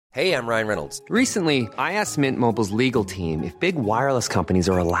Hey, I'm Ryan Reynolds. Recently, I asked Mint Mobile's legal team if big wireless companies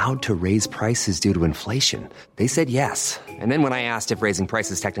are allowed to raise prices due to inflation. They said yes. And then when I asked if raising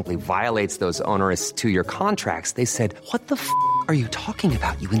prices technically violates those onerous two-year contracts, they said, "What the f*** are you talking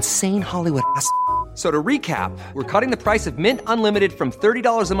about, you insane Hollywood ass?" So to recap, we're cutting the price of Mint Unlimited from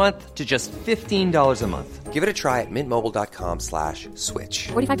 $30 a month to just $15 a month. Give it a try at mintmobile.com/switch.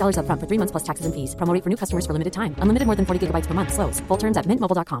 $45 up front for 3 months plus taxes and fees. Promo rate for new customers for limited time. Unlimited more than 40 gigabytes per month. Slows full terms at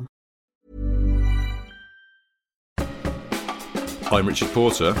mintmobile.com. I'm Richard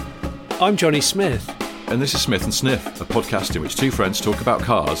Porter. I'm Johnny Smith. And this is Smith and Sniff, a podcast in which two friends talk about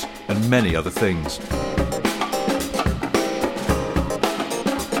cars and many other things.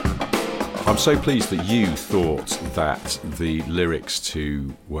 I'm so pleased that you thought that the lyrics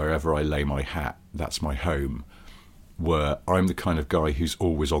to Wherever I Lay My Hat, That's My Home, were I'm the kind of guy who's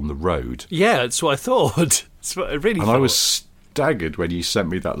always on the road. Yeah, that's what I thought. That's what I really thought. And I was staggered when you sent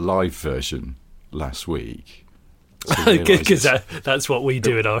me that live version last week. Because that's what we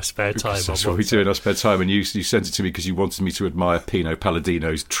do in our spare time. That's what we do in our spare time, and you sent it to me because you wanted me to admire Pino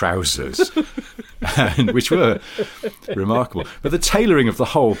Palladino's trousers, which were remarkable. But the tailoring of the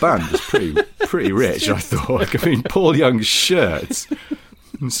whole band was pretty rich, I thought. I mean, Paul Young's shirts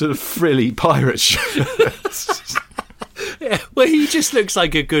and sort of frilly pirate shirts. Yeah, well, he just looks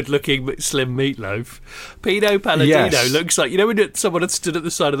like a good-looking slim meatloaf. Pino Palladino looks like, you know, when someone had stood at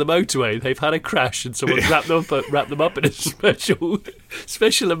the side of the motorway, they've had a crash, and someone's wrapped them up in a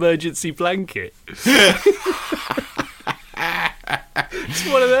special emergency blanket. It's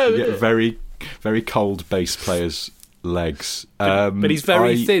one of them. Yeah, very, very cold bass player's legs. But he's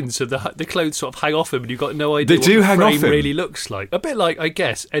very thin, so the clothes sort of hang off him, and you've got no idea what the frame really looks like. A bit like, I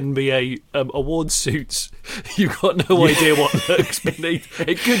guess, NBA award suits. You've got no idea what looks beneath.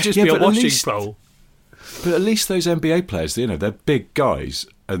 It could just be a washing pole. But at least those NBA players, you know, they're big guys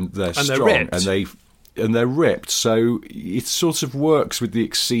and they're strong, they're ripped. and they're ripped. So it sort of works with the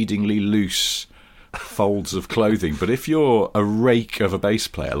exceedingly loose folds of clothing. But if you're a rake of a bass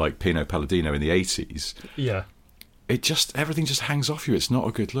player like Pino Palladino in the 80s, yeah. Everything just hangs off you. It's not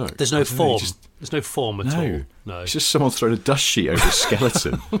a good look. There's no form. There's no form at all. No. It's just someone throwing a dust sheet over a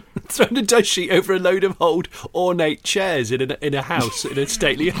skeleton. Throwing a dust sheet over a load of old ornate chairs in a house in a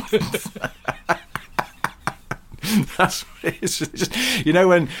stately. That's what it is. Just, you know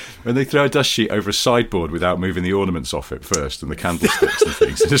when they throw a dust sheet over a sideboard without moving the ornaments off it first and the candlesticks and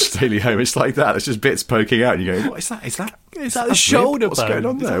things in a stately home, it's like that. It's just bits poking out and you go, what is that? Is that the shoulder What's going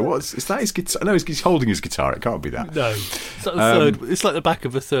on there? Is that his guitar? No, he's holding his guitar. It can't be that. No. It's like the back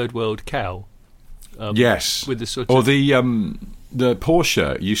of a third world cow. Yes. With the sort or of... the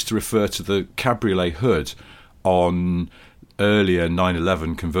Porsche used to refer to the cabriolet hood on earlier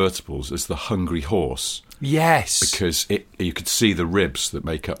 911 convertibles as the hungry horse. Yes, because you could see the ribs that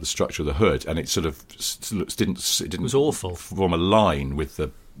make up the structure of the hood, and it sort of didn't was awful. Form a line with the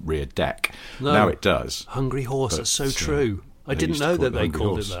rear deck. No. Now it does. Hungry horse. That's so true. I didn't know that they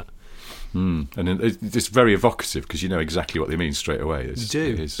called it that. And it's very evocative because you know exactly what they mean straight away. You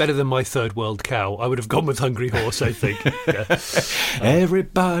do. Better than my third world cow. I would have gone with hungry horse, I think. Yeah.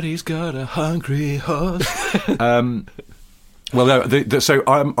 Everybody's got a hungry horse. Well, no. So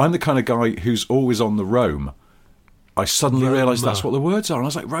I'm the kind of guy who's always on the roam. I suddenly realised that's what the words are, and I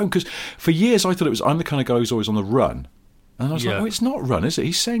was like, roam, because for years I thought it was I'm the kind of guy who's always on the run, and I was like, oh, it's not run, is it?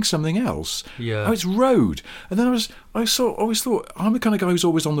 He's saying something else. Yeah. Oh, it's road. And then I always thought I'm the kind of guy who's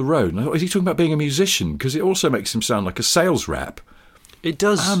always on the road. And I thought, is he talking about being a musician? Because it also makes him sound like a sales rap. It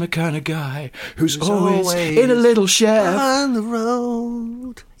does. I'm the kind of guy who's always in a little shed on the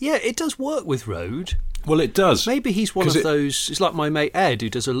road. Yeah, it does work with road. Well, it does. Maybe he's one of those. It's like my mate Ed, who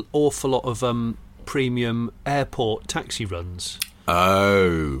does an awful lot of premium airport taxi runs.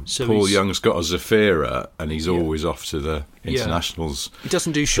 Oh, so Paul Young's got a Zafira, and he's always off to the internationals. He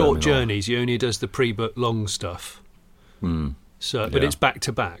doesn't do short journeys. He only does the pre-booked long stuff. So, but it's back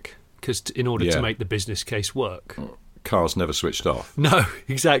to back because in order to make the business case work, cars never switched off. No,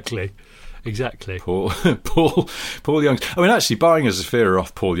 exactly. Paul Young. I mean, actually, buying a Zafira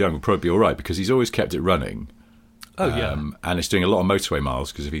off Paul Young would probably be all right because he's always kept it running. Oh, yeah. And it's doing a lot of motorway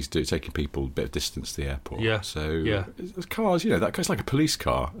miles because if he's taking people a bit of distance to the airport. Yeah. So cars, that car's like a police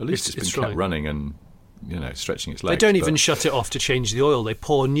car. At least it's been kept running and, stretching its legs. They don't even shut it off to change the oil. They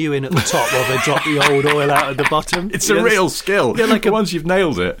pour new in at the top while they drop the old oil out at the bottom. It's a real skill. Yeah, like once you've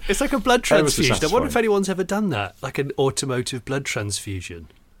nailed it. It's like a blood transfusion. I wonder if anyone's ever done that, like an automotive blood transfusion.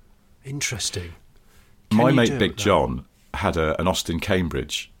 Interesting. My mate Big John had an Austin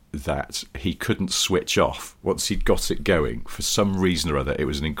Cambridge that he couldn't switch off once he'd got it going. For some reason or other, it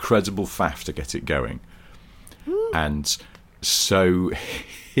was an incredible faff to get it going. And so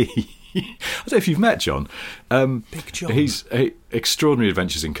I don't know if you've met John. Big John. He's extraordinary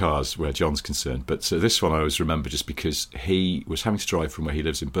adventures in cars where John's concerned. But this one I always remember just because he was having to drive from where he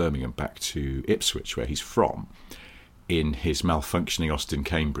lives in Birmingham back to Ipswich, where he's from, in his malfunctioning Austin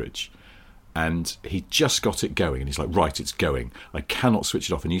Cambridge. And he just got it going, and he's like, right, it's going. I cannot switch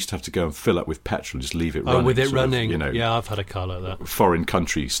it off. And he used to have to go and fill up with petrol and just leave it running. Oh, with it running. Yeah, I've had a car like that. Foreign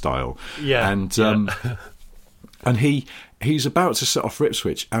country style. Yeah. And he's about to set off for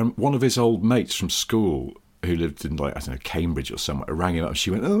Ipswich, and one of his old mates from school who lived in, like, I don't know, Cambridge or somewhere, rang him up, and she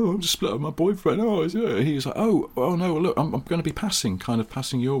went, "Oh, I'm just split up with my boyfriend." Oh, is it? And he was like, oh no, look, I'm going to be passing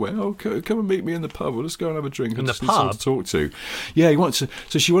your way. Oh, come and meet me in the pub. We'll just go and have a drink. In the just need someone pub? to talk to. Yeah, he wanted to.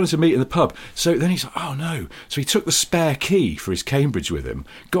 So she wanted to meet in the pub. So then he's like, oh no. So he took the spare key for his Cambridge with him,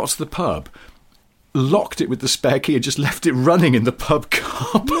 got to the pub, locked it with the spare key and just left it running in the pub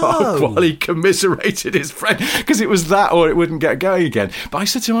car park while he commiserated his friend, because it was that or it wouldn't get going again. But I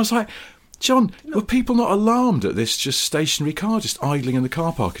said to him, I was like, John, were people not alarmed at this just stationary car just idling in the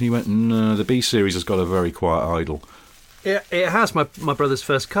car park? And he went, no, the B series has got a very quiet idle. It has. My brother's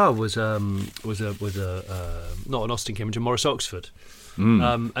first car was a not an Austin Cambridge, a Morris Oxford.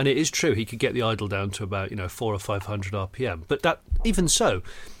 And it is true he could get the idle down to about 400 or 500 RPM. But that, even so,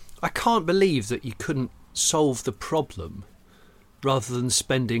 I can't believe that you couldn't solve the problem rather than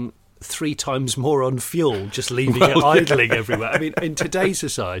spending 3 times more on fuel, just leaving it idling everywhere. I mean, in today's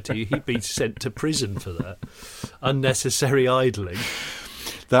society, he'd be sent to prison for that unnecessary idling.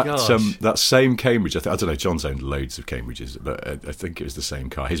 That same Cambridge, I don't know, John's owned loads of Cambridges, but I think it was the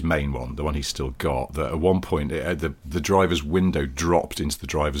same car, his main one, the one he's still got, that at one point the driver's window dropped into the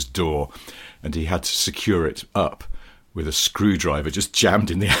driver's door and he had to secure it up with a screwdriver just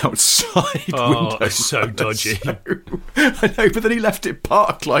jammed in the outside window. Oh, so dodgy. I know, but then he left it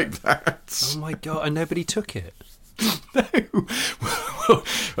parked like that. Oh my God, and nobody took it. No. Well,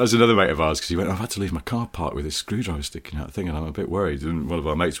 that was another mate of ours, because he went, I've had to leave my car parked with this screwdriver sticking out thing, and I'm a bit worried. And one of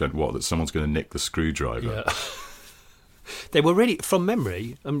our mates went, what, that someone's going to nick the screwdriver? Yeah. They were really, from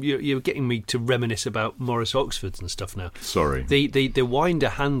memory, you're getting me to reminisce about Morris Oxfords and stuff now. Sorry. The winder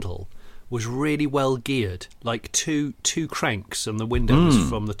handle was really well geared, like two cranks, and the window was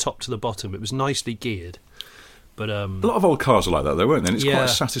from the top to the bottom. It was nicely geared. But a lot of old cars are like that, though, weren't they? And it's quite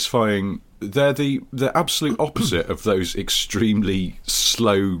satisfying. They're the absolute opposite of those extremely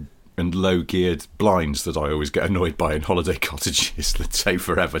slow and low geared blinds that I always get annoyed by in holiday cottages that take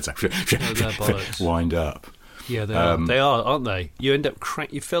forever to wind up. Yeah, they are, aren't they? You end up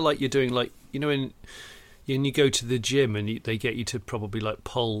you feel like you're doing, like, when you go to the gym and they get you to probably like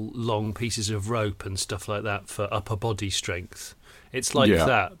pull long pieces of rope and stuff like that for upper body strength. It's like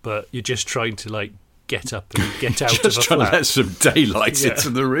that, but you're just trying to like get up and get out of a flat. Just trying to let some daylight into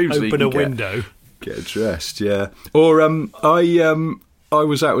the room. Open so a window. Get dressed, yeah. Or I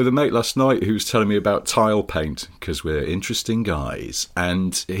was out with a mate last night who was telling me about tile paint, because we're interesting guys,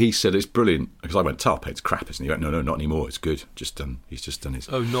 and he said it's brilliant, because I went, tile paint's crap, isn't it? He went, no, not anymore, it's good. He's just done his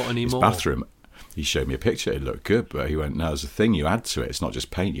not anymore. His bathroom. He showed me a picture, it looked good, but he went, no, there's a thing you add to it. It's not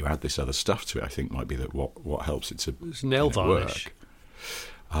just paint, you add this other stuff to it. I think might be that what helps it to It's nail varnish. Work.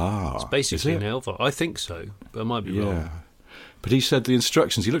 Ah, it's basically nail varnish. I think so, but I might be wrong. But he said he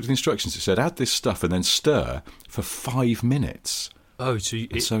looked at the instructions, it said add this stuff and then stir for 5 minutes. Oh, so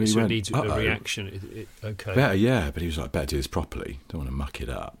it needs a reaction. Okay. Better, but he was like, better do this properly. Don't want to muck it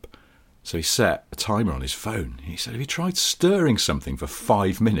up. So he set a timer on his phone. He said, have you tried stirring something for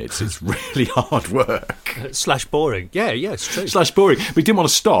 5 minutes? It's really hard work. / boring. Yeah, it's true. / boring. But he didn't want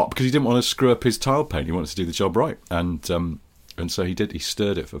to stop because he didn't want to screw up his tile paint. He wanted to do the job right. And so he did. He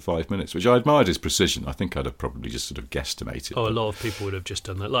stirred it for 5 minutes, which I admired his precision. I think I'd have probably just sort of guesstimated. Oh, a lot of people would have just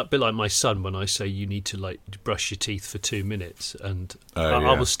done that. Like, a bit like my son when I say you need to like brush your teeth for 2 minutes, and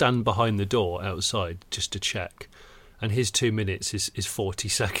I will stand behind the door outside just to check. And his 2 minutes is 40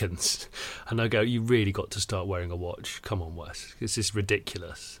 seconds. And I go, you really got to start wearing a watch. Come on, Wes. This is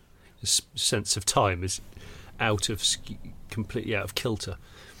ridiculous. This sense of time is completely out of kilter.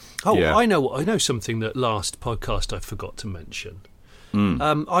 Oh, yeah. I know something that last podcast I forgot to mention.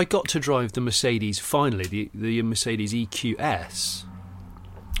 I got to drive the Mercedes, finally, the Mercedes EQS.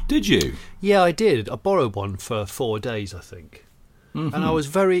 Did you? Yeah, I did. I borrowed one for 4 days, I think. Mm-hmm. And I was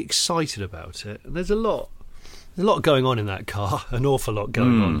very excited about it. And there's a lot going on in that car, an awful lot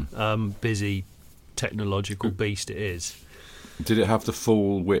going on. Busy, technological beast it is. Did it have the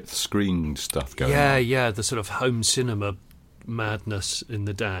full width screen stuff going on? Yeah, the sort of home cinema madness in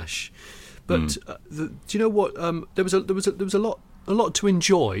the dash. But do you know what? There was a lot to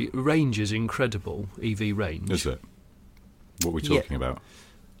enjoy. Range is incredible. EV range. Is it? What are we talking about?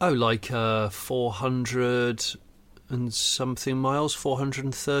 Oh, like 400. and something miles,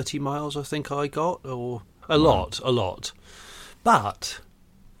 430 miles, I think I got, or a lot. But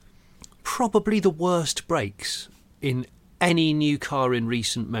probably the worst brakes in any new car in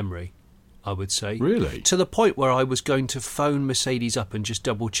recent memory, I would say. Really? To the point where I was going to phone Mercedes up and just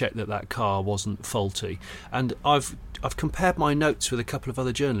double check that car wasn't faulty. And I've compared my notes with a couple of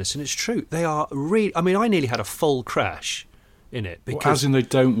other journalists, and it's true. They are really... I mean, I nearly had a full crash in it. Because as in they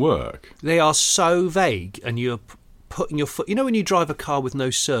don't work? They are so vague, and you're putting your foot... You know when you drive a car with no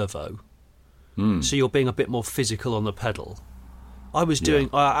servo? So you're being a bit more physical on the pedal. I was doing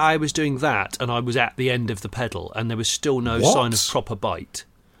that, and I was at the end of the pedal, and there was still no sign of proper bite.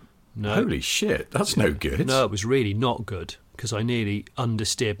 No. Holy shit, that's no good. No, it was really not good, because I nearly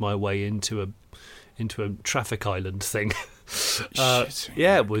understeered my way into a traffic island thing.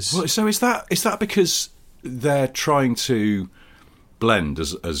 Yeah, it was. Well, so is that because they're trying to blend,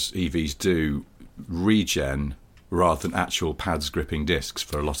 as EVs do, regen rather than actual pads gripping discs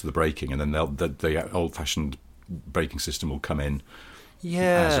for a lot of the braking, and then the old-fashioned braking system will come in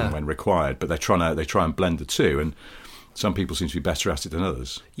as and when required. But they try and blend the two, and some people seem to be better at it than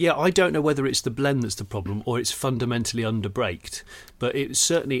others. Yeah, I don't know whether it's the blend that's the problem or it's fundamentally under-braked. But it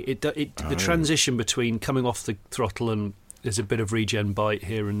certainly the transition between coming off the throttle and there's a bit of regen bite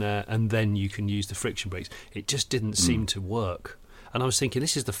here and there, and then you can use the friction brakes. It just didn't seem to work. And I was thinking,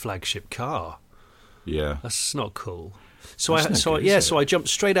 this is the flagship car. Yeah, that's not cool. So I jumped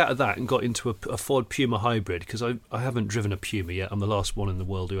straight out of that and got into a Ford Puma hybrid, because I haven't driven a Puma yet. I'm the last one in the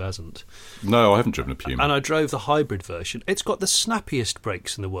world who hasn't. No, I haven't driven a Puma. And I drove the hybrid version. It's got the snappiest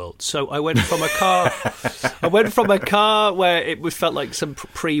brakes in the world. So I went from a car where it felt like some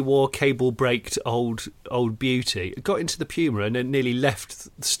pre-war cable braked old beauty. It got into the Puma and then nearly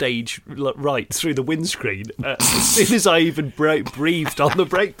left the stage right through the windscreen as soon as I even breathed on the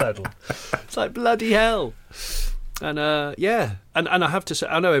brake pedal. It's like bloody hell. And and I have to say,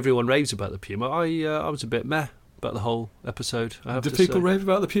 I know everyone raves about the Puma. I was a bit meh about the whole episode. Do people rave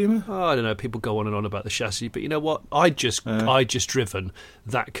about the Puma? Oh, I don't know. People go on and on about the chassis, but you know what? I just driven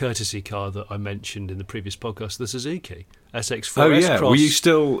that courtesy car that I mentioned in the previous podcast, the Suzuki SX4 Oh yeah, S-Cross. were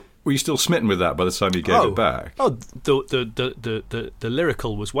you still smitten with that by the time you gave it back? Oh, the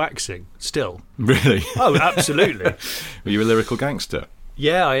lyrical was waxing still. Really? Oh, absolutely. Were you a lyrical gangster?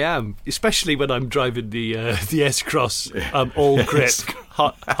 Yeah, I am. Especially when I'm driving the S-Cross all grip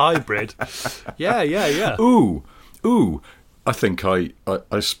hybrid. Yeah. Ooh. I think I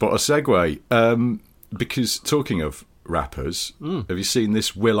spot a segue. Because talking of rappers, have you seen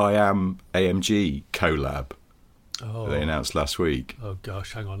this will.i.am AMG collab they announced last week? Oh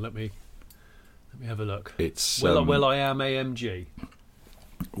gosh, hang on. Let me have a look. It's will.i.am AMG.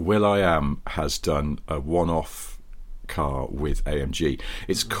 will.i.am has done a one-off car with AMG.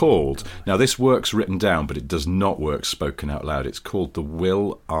 It's called, now this works written down, but it does not work spoken out loud. It's called the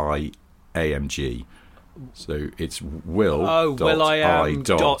will.i AMG. So it's will.i.am.g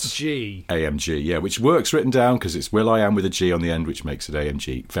AMG, yeah, which works written down because it's will.i.am with a G on the end, which makes it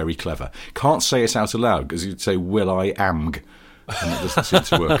AMG. Very clever. Can't say it out aloud because you'd say will.i.am, and it doesn't seem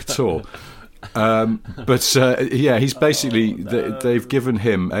to work at all. He's basically they've given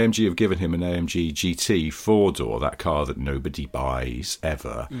him, AMG have given him an AMG GT 4-door, that car that nobody buys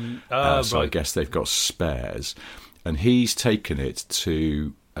ever. So I guess they've got spares, and he's taken it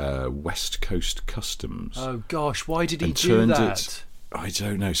to West Coast Customs. Oh gosh, why did he do that? I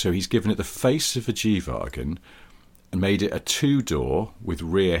don't know. So he's given it the face of a G-Wagen and made it a 2-door with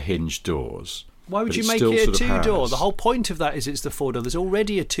rear hinge doors. Why would you make it a 2-door? The whole point of that is it's the 4-door. There's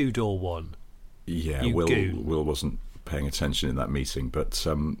already a 2-door one. Yeah, Will wasn't paying attention in that meeting, but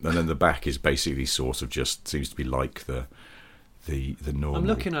and then the back is basically sort of just seems to be like the normal. I'm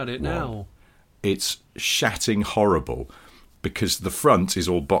looking at it one. now. It's shatting horrible because the front is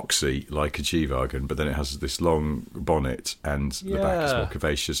all boxy like a G-Wagen, but then it has this long bonnet and the back is more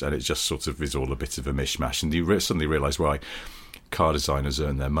curvaceous, and it just sort of is all a bit of a mishmash. And you suddenly realise why car designers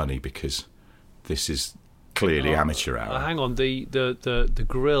earn their money, because this is clearly amateur hour. Hang on, the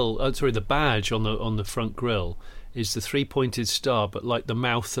grill. The badge on the front grill is the 3-pointed star, but like the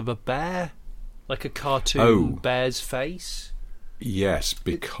mouth of a bear, like a cartoon bear's face. Yes,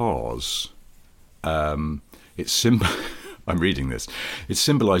 because it's I'm reading this. It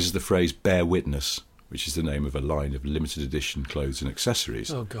symbolises the phrase "bear witness," which is the name of a line of limited edition clothes and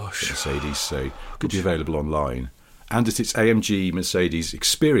accessories. Oh gosh, Mercedes say could be available online and at its AMG Mercedes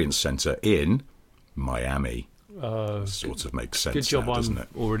Experience Centre in Miami. Sort of makes sense. Good job, now, doesn't I'm it?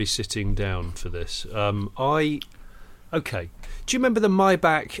 already sitting down for this. Okay. Do you remember the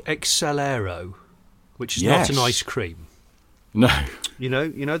Maybach Excelero, which is not an ice cream? No. You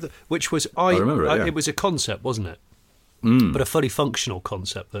know which was I remember it. Yeah. It was a concept, wasn't it? but a fully functional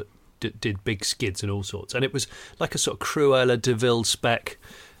concept that did big skids and all sorts. And it was like a sort of Cruella de Vil spec,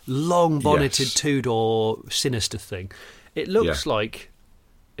 long-bonneted two-door sinister thing. It looks like...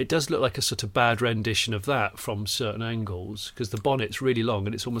 It does look like a sort of bad rendition of that from certain angles, because the bonnet's really long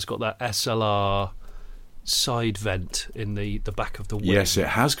and it's almost got that SLR side vent in the back of the wing. Yes, it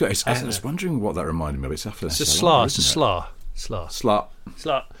has got... I was wondering what that reminded me of. It's a SLR. It's a Slut.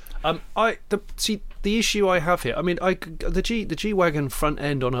 The issue I have here, I mean, the G-Wagon front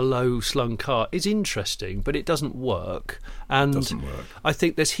end on a low slung car is interesting, but it doesn't work. And doesn't work. I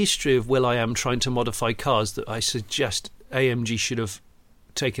think there's history of will.i.am trying to modify cars that I suggest AMG should have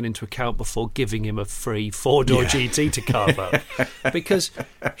taken into account before giving him a free four-door GT to carve up, because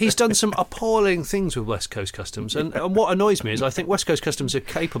he's done some appalling things with West Coast Customs, and what annoys me is I think West Coast Customs are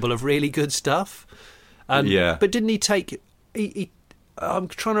capable of really good stuff, but didn't he take... I'm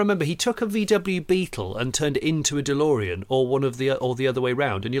trying to remember. He took a VW Beetle and turned it into a DeLorean, or the other way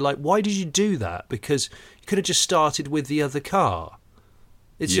round. And you're like, why did you do that? Because you could have just started with the other car.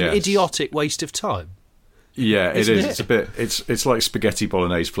 It's an idiotic waste of time. Yeah, it is. It's a bit. It's like spaghetti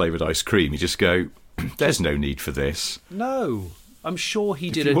bolognese flavoured ice cream. You just go, there's no need for this. No, I'm sure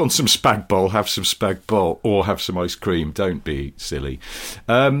he did. If you want some spag bol, have some spag bol, or have some ice cream. Don't be silly.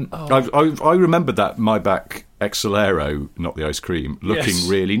 I remembered that Maybach Excelero, not the ice cream, looking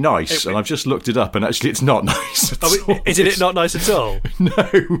really nice, and I've just looked it up, and actually it's not nice at all. Isn't it not nice at all? No,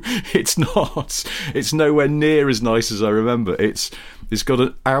 it's not. It's nowhere near as nice as I remember. It's got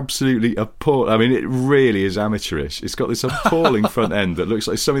an absolutely appalling... I mean, it really is amateurish. It's got this appalling front end that looks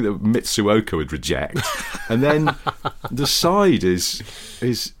like something that Mitsuoka would reject, and then the side is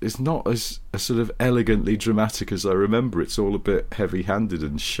not as sort of elegantly dramatic as I remember. It's all a bit heavy-handed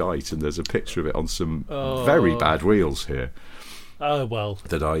and shite, and there's a picture of it on some very bad wheels here. Oh, well.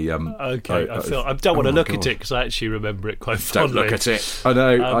 That I don't want to look at it because I actually remember it quite fondly. Don't look at it. I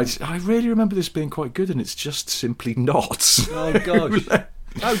know. I really remember this being quite good, and it's just simply not. Oh, gosh.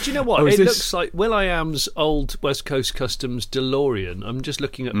 Oh, do you know what? Looks like will.i.am's old West Coast Customs DeLorean. I'm just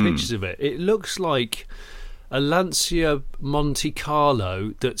looking at pictures of it. It looks like a Lancia Monte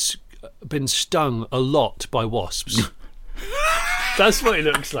Carlo that's been stung a lot by wasps. That's what it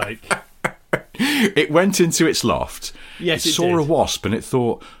looks like. It went into its loft. Yes, it saw a wasp, and it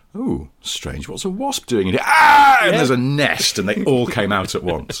thought, "Oh, strange! What's a wasp doing in here?" And there's a nest, and they all came out at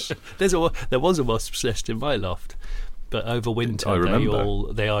once. There was a wasp's nest in my loft, but over winter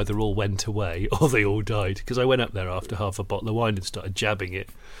they either all went away or they all died. Because I went up there after half a bottle of wine and started jabbing it.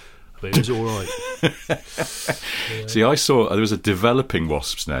 But it was all right. See, I saw there was a developing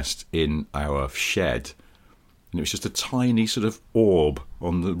wasp's nest in our shed, and it was just a tiny sort of orb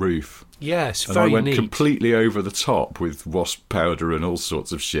on the roof. Yes, and very I went neat. completely over the top with wasp powder and all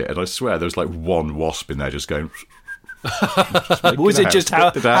sorts of shit, and I swear there was like one wasp in there just going... Was it just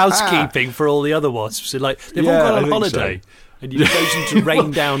housekeeping for all the other wasps? Like, they've all gone on holiday, and you've chosen to rain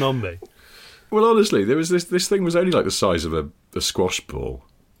down on me. Well, honestly, there was this thing was only like the size of a squash ball.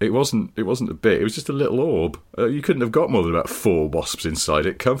 It wasn't a bit. It was just a little orb. You couldn't have got more than about 4 wasps inside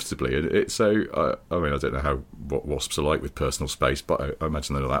it comfortably. I mean, I don't know what wasps are like with personal space, but I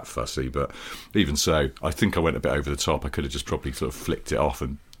imagine they're not that fussy. But even so, I think I went a bit over the top. I could have just probably sort of flicked it off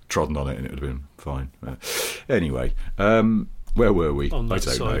and trodden on it, and it would have been fine. Anyway, where were we? On that I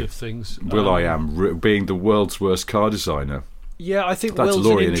don't side know. of things, will.i.am being the world's worst car designer. Yeah, I think that Will's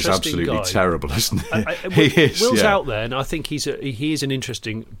DeLorean an interesting is absolutely guy. terrible, isn't it? He is. Will's out there, and I think he is an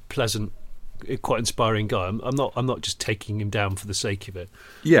interesting, pleasant, quite inspiring guy. I'm not just taking him down for the sake of it.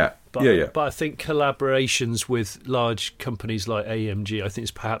 Yeah, But I think collaborations with large companies like AMG, I think,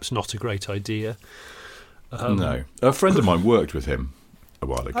 is perhaps not a great idea. No, a friend of mine worked with him a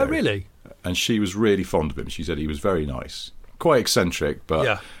while ago. Oh, really? And she was really fond of him. She said he was very nice, quite eccentric,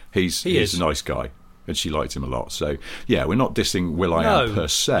 but he's a nice guy. And she liked him a lot. So, yeah, we're not dissing will.i.am per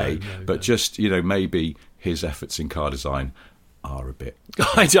se, but just, maybe his efforts in car design are a bit...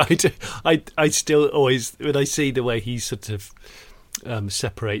 I still always, when I see the way he sort of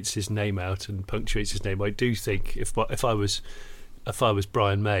separates his name out and punctuates his name, I do think if I was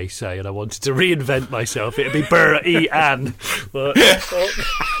Brian May, say, and I wanted to reinvent myself, it'd be Burr-E-Ann.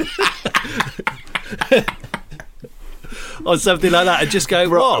 Or something like that, and just go,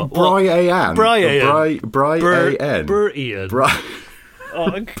 what? Brian. Brian.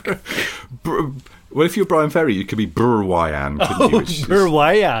 Well, if you're Brian Ferry, you could be Burwayan, couldn't you?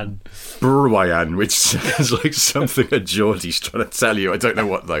 Burwayan, which sounds like something a Geordie's trying to tell you. I don't know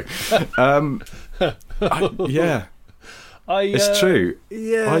what, though. It's true.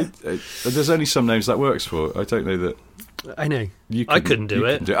 Yeah. There's only some names that works for. I don't know that... I know. I couldn't do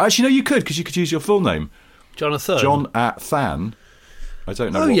it. Actually, no, you could, because you could use your full name. Jonathan. John at Than. I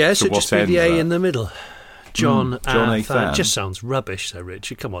don't know. Oh, yes, so just be the A that. in the middle. John John A. Than. Than. Just sounds rubbish, though,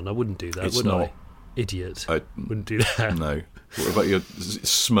 Richard. Come on, I wouldn't do that, It's would not. I? Idiot. I wouldn't do that. No. What about your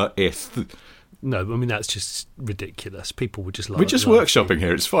Smurith? No, I mean, that's just ridiculous. People would just like... We're just workshopping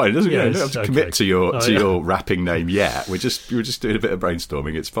here. It's fine, doesn't it? Yeah, You don't have to okay. commit to your Oh, yeah. your rapping name yet. We're just doing a bit of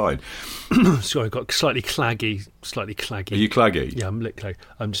brainstorming. It's fine. Sorry, I got slightly claggy. Are you claggy? Yeah, I'm a little claggy.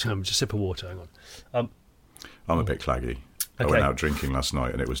 I'm just a sip of water. Hang on. I'm a bit claggy. I Okay. went out drinking last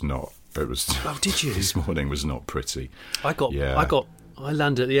night, and it was not. It was. Oh, did you? This morning was not pretty. I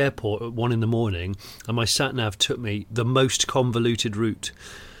landed at the airport at 1 a.m, and my sat nav took me the most convoluted route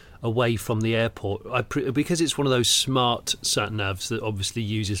away from the airport. Because it's one of those smart sat navs that obviously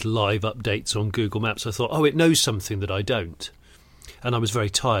uses live updates on Google Maps. I thought, it knows something that I don't, and I was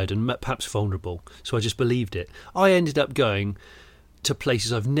very tired and perhaps vulnerable, so I just believed it. I ended up going to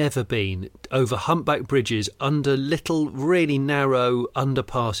places I've never been, over humpback bridges, under little, really narrow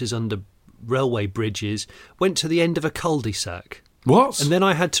underpasses, under railway bridges, went to the end of a cul-de-sac. What? And then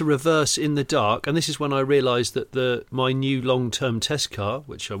I had to reverse in the dark, and this is when I realised that my new long-term test car,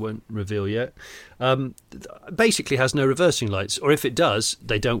 which I won't reveal yet, basically has no reversing lights, or if it does,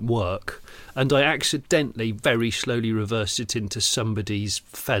 they don't work. And I accidentally, very slowly reversed it into somebody's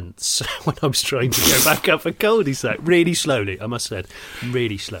fence when I was trying to go back up a cul-de-sac. Really slowly, I must say,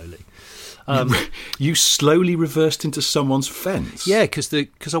 really slowly. You slowly reversed into someone's fence. Yeah,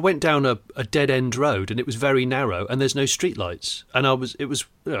 because I went down a dead-end road, and it was very narrow, and there's no streetlights. And it was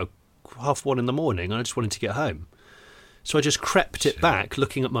 1:30 in the morning, and I just wanted to get home. So I just crept it back,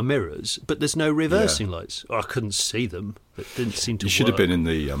 looking at my mirrors, but there's no reversing lights. Or I couldn't see them. It didn't seem to work. You should have been in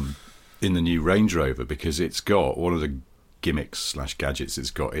the new Range Rover, because it's got one of the gimmicks / gadgets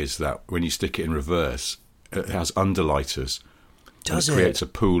it's got is that when you stick it in reverse, it has underlighters. Does it it? creates a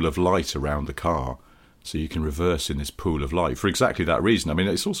pool of light around the car, so you can reverse in this pool of light for exactly that reason. I mean,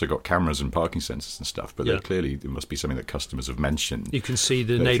 it's also got cameras and parking sensors and stuff, but clearly it must be something that customers have mentioned. You can see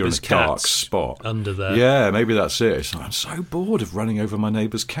the That if you're neighbour's in a dark cats spot under there. Yeah, maybe that's it. It's like, I'm so bored of running over my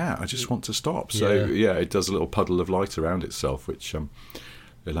neighbour's cat. I just want to stop. So Yeah. it does a little puddle of light around itself, which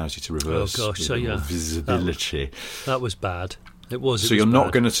allows you to reverse. Oh, gosh, with so a little yeah. visibility. That was bad. It was. So you're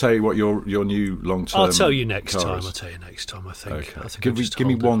not going to say what your new long-term I'll tell you next car time. is? I think. Okay. I think Give I'll just me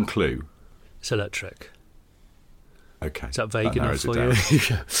hold it. one clue. It's electric. Okay. Is that vague enough narrows it for you?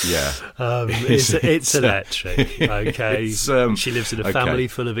 down. Yeah. It's electric. Okay. It's, she lives in a okay. family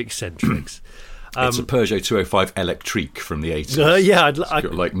full of eccentrics. It's a Peugeot 205 Electrique from the 80s. Yeah, It's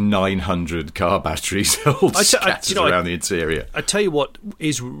got like 900 car batteries all scattered around the interior. I tell you what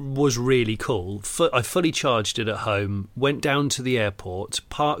was really cool. I fully charged it at home, went down to the airport,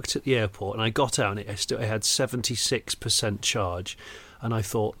 parked at the airport, and I got out and it had 76% charge. And I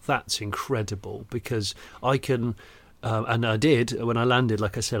thought, that's incredible, because I can... and I did, when I landed,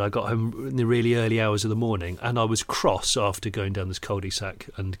 like I said, I got home in the really early hours of the morning, and I was cross after going down this cul-de-sac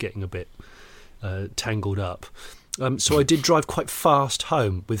and getting a bit tangled up. So I did drive quite fast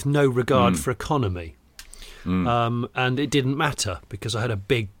home with no regard for economy. And it didn't matter, because I had a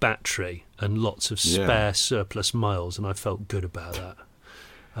big battery and lots of spare surplus miles, and I felt good about that.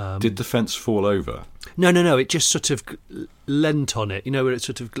 Did the fence fall over? No. It just sort of leant on it. You know, where it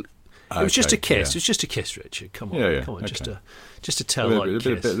sort of... It was just a kiss. Yeah. It was just a kiss, Richard. Come on. Yeah, Come on. okay. Just a tail-like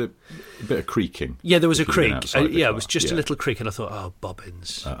kiss. A bit of creaking. Yeah, there was a if you'd been creak. outside the It car. was just a little creak, and I thought, oh,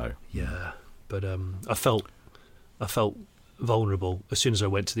 bobbins. Uh-oh. Yeah, but I felt vulnerable as soon as I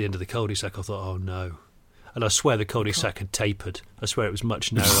went to the end of the cul-de-sac. I thought, oh no, and I swear the cul-de-sac had tapered. I swear it was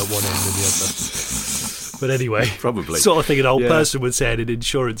much narrower at one end than the other. But anyway, Probably. sort of thing an old person would say in an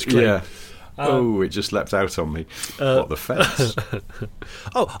insurance claim. Yeah. It just leapt out on me. What, the fence?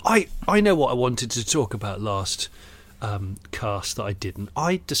 Oh, I know what I wanted to talk about last cast that I didn't.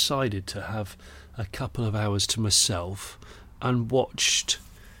 I decided to have a couple of hours to myself and watched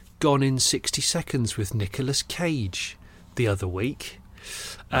Gone in 60 Seconds with Nicolas Cage the other week.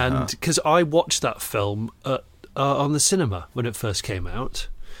 And because I watched that film on the cinema when it first came out,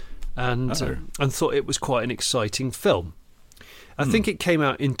 and thought it was quite an exciting film. I think it came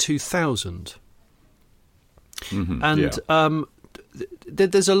out in 2000. And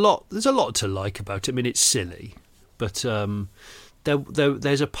there's a lot to like about it. I mean, it's silly, but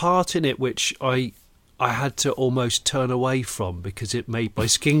there's a part in it which I had to almost turn away from because it made my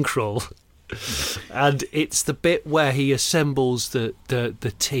skin crawl. And it's the bit where he assembles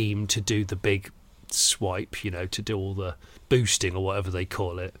the team to do the big swipe, you know, to do all the boosting or whatever they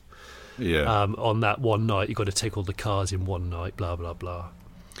call it. Yeah. On that one night, you've got to take all the cars in one night, blah, blah, blah.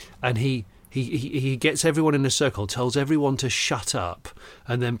 And he he gets everyone in a circle, tells everyone to shut up,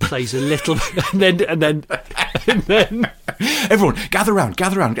 and then plays a little, and then everyone gather round.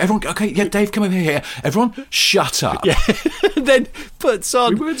 Everyone, okay, yeah, Dave, come over here. Everyone, shut up. Yeah, and then puts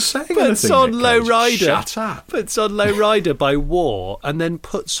on We weren't saying anything, Low Nick Cage. Rider. Shut up. Puts on Low Rider by War, and then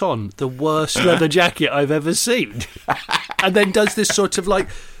puts on the worst leather jacket I've ever seen, and then does this sort of like.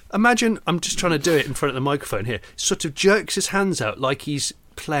 Imagine, I'm just trying to do it in front of the microphone here, sort of jerks his hands out like he's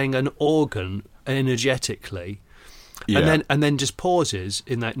playing an organ energetically, Yeah. and then just pauses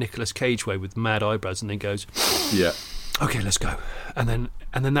in that Nicolas Cage way with mad eyebrows, and then goes, Yeah. "Okay, let's go," and then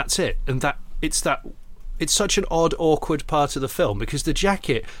that's it. And it's such an odd, awkward part of the film because the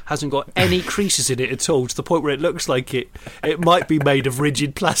jacket hasn't got any creases in it at all, to the point where it looks like it might be made of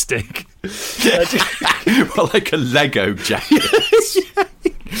rigid plastic. Well, like a Lego jacket.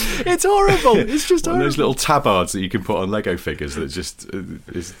 It's horrible. It's just One of horrible. those little tabards that you can put on Lego figures that just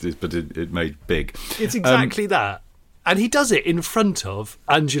but it made big. It's exactly that. And he does it in front of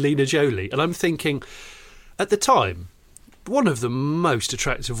Angelina Jolie. And I'm thinking, at the time, one of the most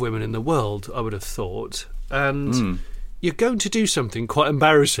attractive women in the world, I would have thought. And you're going to do something quite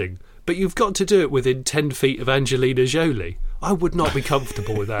embarrassing, but you've got to do it within 10 feet of Angelina Jolie. I would not be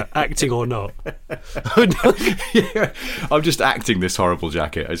comfortable with that, acting or not. Yeah, I'm just acting this horrible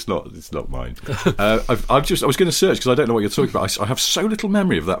jacket. It's not mine. I was going to search because I don't know what you're talking about. I have so little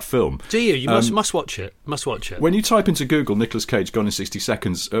memory of that film. Do you? You must watch it. Must watch it. When you type into Google Nicolas Cage Gone in 60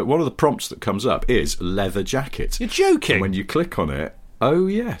 Seconds, one of the prompts that comes up is leather jacket. You're joking. And when you click on it, oh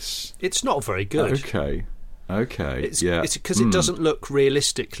yes. It's not very good. Okay. It's yeah. because it doesn't look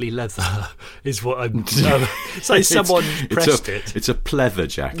realistically leather, is what I'm. It's like someone pressed it. It's a pleather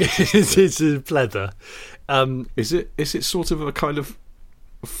jacket. It's a pleather. Is it sort of a kind of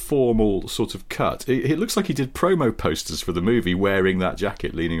formal sort of cut? It looks like he did promo posters for the movie wearing that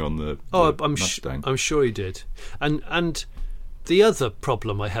jacket, leaning on the Mustang. I'm sure he did. And the other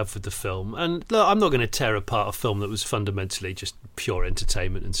problem I have with the film, and look, I'm not going to tear apart a film that was fundamentally just pure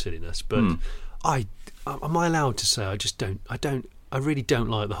entertainment and silliness, but am I allowed to say I really don't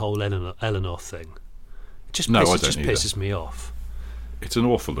like the whole Eleanor thing. It just pisses me off. It's an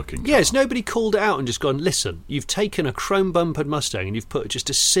awful looking car. Yeah, it's nobody called it out and just gone, listen, you've taken a chrome bumpered Mustang and you've put just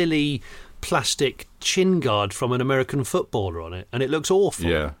a silly plastic chin guard from an American footballer on it, and it looks awful.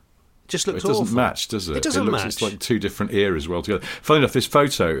 Yeah. Just looks it doesn't awful. match, does it? It doesn't looks match. It's like two different eras well together. Funny enough, this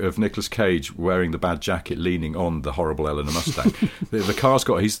photo of Nicolas Cage wearing the bad jacket, leaning on the horrible Eleanor Mustang. the car's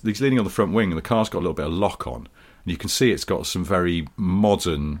got he's leaning on the front wing, and the car's got a little bit of lock on, and you can see it's got some very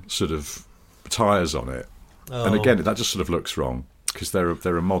modern sort of tyres on it. And again, that just sort of looks wrong because they're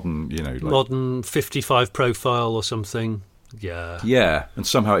a modern, modern 55 profile or something. Yeah, and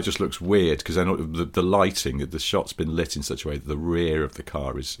somehow it just looks weird because then the lighting, the shot's been lit in such a way that the rear of the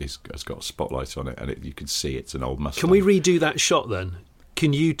car has got a spotlight on it, and you can see it's an old Mustang. Can we redo that shot then?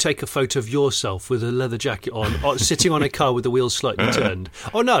 Can you take a photo of yourself with a leather jacket on, or sitting on a car with the wheels slightly turned?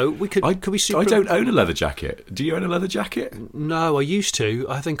 Oh no, we could. Could we? I don't own a leather jacket. Do you own a leather jacket? No, I used to.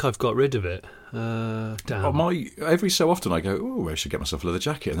 I think I've got rid of it. Damn. Every so often I go, oh, I should get myself a leather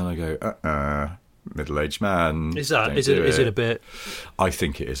jacket, and then I go, middle-aged man. Is it a bit? I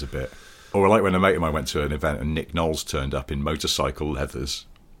think it is a bit. Or like when a mate of mine went to an event and Nick Knowles turned up in motorcycle leathers,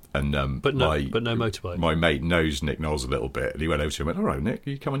 and but no motorbike. My mate knows Nick Knowles a little bit, and he went over to him and went, "All right, Nick,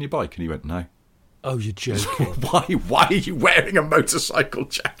 you come on your bike?" And he went, "No." Oh, you're joking. Why are you wearing a motorcycle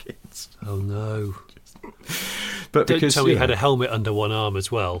jacket? Oh no. But Don't because tell me he had a helmet under one arm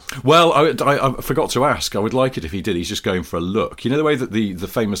as well. Well, I forgot to ask. I would like it if he did. He's just going for a look. You know the way that the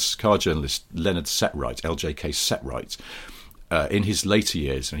famous car journalist Leonard Setwright, LJK Setwright, in his later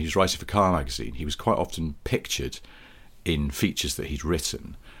years, and he was writing for Car Magazine, he was quite often pictured in features that he'd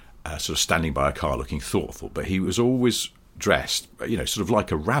written, sort of standing by a car looking thoughtful. But he was always dressed, sort of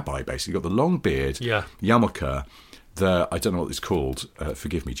like a rabbi, basically. Got the long beard, yarmulke, I don't know what it's called,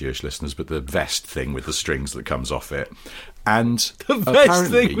 forgive me, Jewish listeners, but the vest thing with the strings that comes off it. And the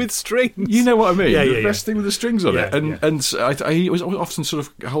vest thing with strings. You know what I mean? The vest thing with the strings on it. And he was often sort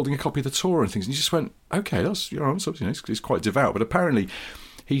of holding a copy of the Torah and things, and he just went, okay, that's, he's quite devout. But apparently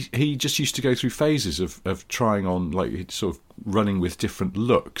he just used to go through phases of trying on, like, sort of running with different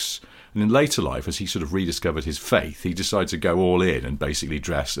looks. And in later life, as he sort of rediscovered his faith, he decided to go all in and basically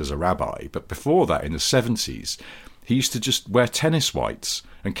dress as a rabbi. But before that, in the 70s, he used to just wear tennis whites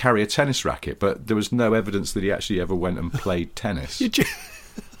and carry a tennis racket, but there was no evidence that he actually ever went and played tennis.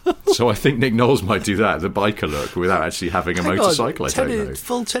 So I think Nick Knowles might do that, the biker look, without actually having a motorcycle. I don't know.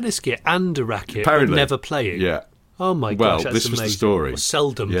 Full tennis kit and a racket, apparently, but never playing. Yeah. Oh my gosh, that's this amazing. was the story. Or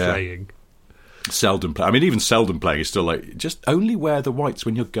seldom playing. Seldom play. I mean, even seldom playing is still like, just only wear the whites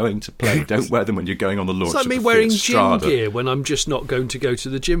when you're going to play. Don't wear them when you're going on the launch. It's like me wearing gym gear when I'm just not going to go to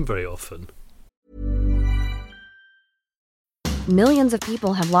the gym very often. Millions of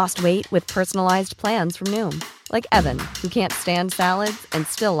people have lost weight with personalized plans from Noom. Like Evan, who can't stand salads and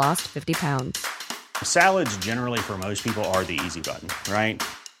still lost 50 pounds. Salads generally for most people are the easy button, right?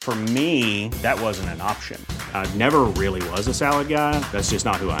 For me, that wasn't an option. I never really was a salad guy. That's just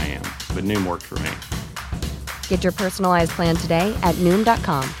not who I am. But Noom worked for me. Get your personalized plan today at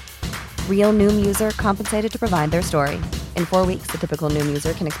Noom.com. Real Noom user compensated to provide their story. In 4 weeks, the typical Noom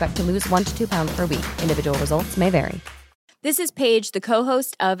user can expect to lose 1 to 2 pounds per week. Individual results may vary. This is Paige, the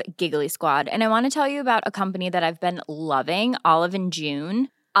co-host of Giggly Squad, and I want to tell you about a company that I've been loving, Olive & June.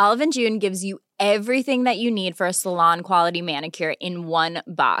 Olive & June gives you everything that you need for a salon-quality manicure in one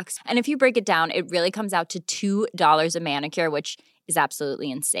box. And if you break it down, it really comes out to $2 a manicure, which is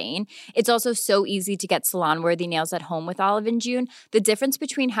absolutely insane. It's also so easy to get salon-worthy nails at home with Olive & June. The difference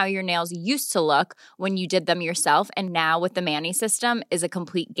between how your nails used to look when you did them yourself and now with the Mani system is a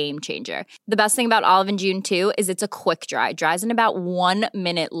complete game changer. The best thing about Olive & June, too, is it's a quick dry. Dries in about 1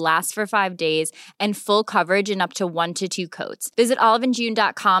 minute, lasts for 5 days, and full coverage in up to 1 to 2 coats. Visit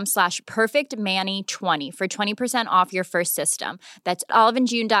oliveandjune.com/perfectmani20 for 20% off your first system. That's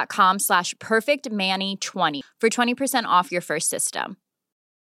oliveandjune.com/perfectmani20 for 20% off your first system.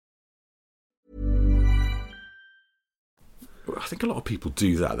 I think a lot of people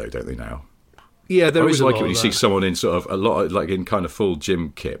do that, though, don't they, now? Yeah, there is a lot I always like it when you of see someone in sort of a lot of, like in kind of full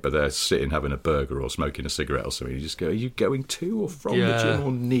gym kit, but they're sitting having a burger or smoking a cigarette or something. You just go, are you going to or from the gym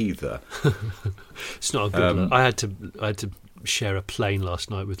or neither? It's not a good look. I had to share a plane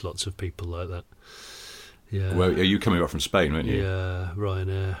last night with lots of people like that. Yeah. Well, are you coming up from Spain, weren't you? Yeah,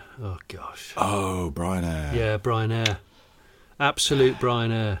 Ryanair. Oh, gosh. Oh, Ryanair. Yeah, Ryanair. Absolute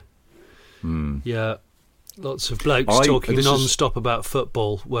Ryanair. Yeah. Lots of blokes talking non-stop about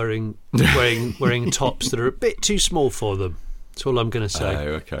football, wearing tops that are a bit too small for them. That's all I'm going to say.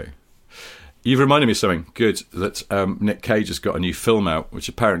 Oh, okay. You've reminded me of something good, that Nick Cage has got a new film out, which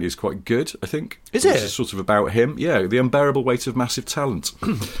apparently is quite good, I think. Is it? It's sort of about him. Yeah, The Unbearable Weight of Massive Talent.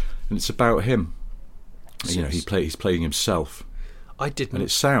 And it's about him. You know, he's playing himself. I didn't. And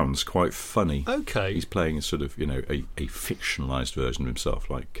it sounds quite funny. Okay. He's playing a sort of, a fictionalised version of himself,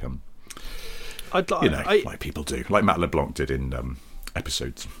 like... like people do, like Matt LeBlanc did in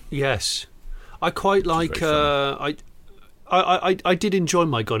Episodes. Yes, I quite like. I did enjoy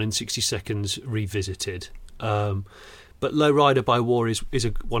my Gone in 60 Seconds revisited, but Low Rider by War is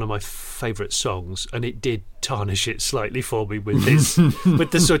one of my favourite songs, and it did tarnish it slightly for me with his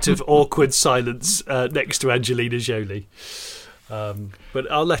with the sort of awkward silence next to Angelina Jolie. But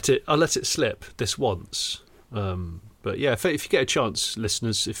I'll let it slip this once. But yeah, if you get a chance,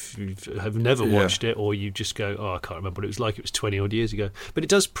 listeners, if you have never watched it, or you just go, I can't remember what it was like, it was 20 odd years ago. But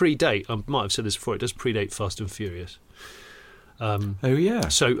it does predate, I might have said this before, it does predate Fast and Furious. So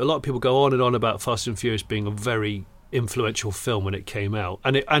a lot of people go on and on about Fast and Furious being a very influential film when it came out.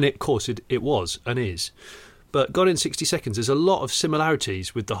 And of course it was and is. But Gone in 60 Seconds, there's a lot of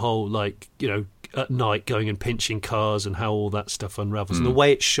similarities with the whole, at night going and pinching cars and how all that stuff unravels. And the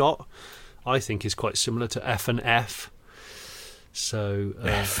way it's shot, I think, is quite similar to F and F. So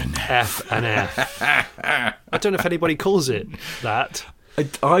F and F. I don't know if anybody calls it that.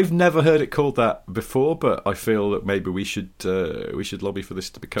 I've never heard it called that before, but I feel that maybe we should lobby for this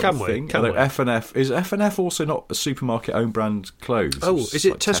to become a thing. F and F, is F and F also not a supermarket own brand clothes? Oh, is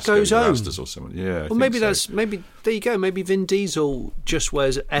it like Tesco's own? Or something? Yeah. Well, maybe so. There you go. Maybe Vin Diesel just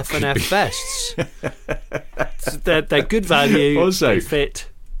wears F and F vests. They're good value. Also, they fit.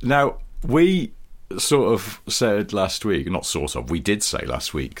 Now, we sort of said last week, we did say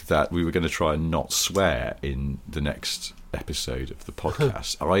last week that we were going to try and not swear in the next episode of the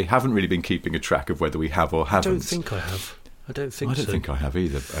podcast. I haven't really been keeping a track of whether we have or haven't. I don't think I have. I don't think I have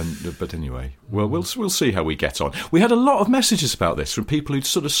either. But anyway, well, we'll see how we get on. We had a lot of messages about this from people who'd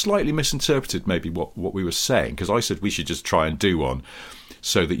sort of slightly misinterpreted maybe what we were saying, because I said we should just try and do one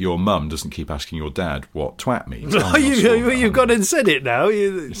so that your mum doesn't keep asking your dad what twat means. You've gone and said it now.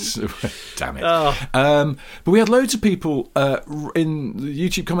 Damn it. But we had loads of people in the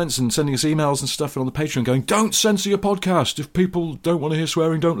YouTube comments and sending us emails and stuff and on the Patreon going, don't censor your podcast. If people don't want to hear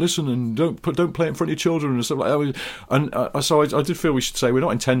swearing, don't listen, and don't play it in front of your children and stuff like that. And so I did feel we should say we're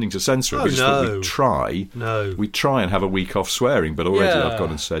not intending to censor it. We just thought we'd try. No. We'd try and have a week off swearing, but already I've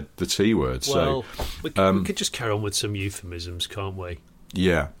gone and said the T word. Well, we could just carry on with some euphemisms, can't we?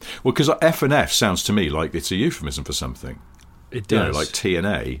 Yeah. Well, because F and F sounds to me like it's a euphemism for something. It does. Like T and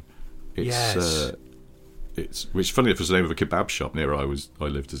A. Yes. which funny enough was the name of a kebab shop near I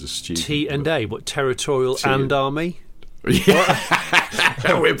lived as a student. T&A, what, territorial and army?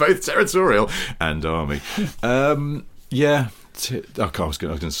 Yeah, we're both territorial and army. Yeah. I was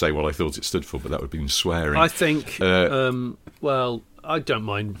going to say what I thought it stood for, but that would have been swearing. I think, well, I don't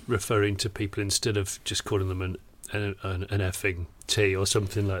mind referring to people instead of just calling them an effing T or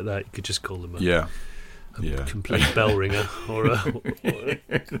something like that. You could just call them a complete bell ringer or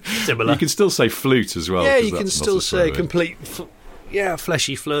similar. You can still say flute as well. Yeah, you can still say complete...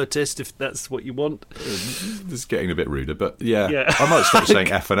 fleshy flirtist, if that's what you want. It's getting a bit ruder, but yeah. I might stop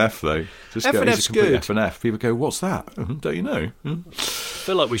saying F and F, though. Just F&F's good. F and F. People go, what's that? Don't you know? I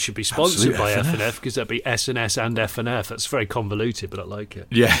feel like we should be sponsored by F and F, because that'd be S&S and F and F. That's very convoluted, but I like it.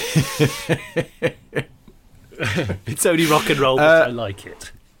 Yeah. It's only rock and roll, but I like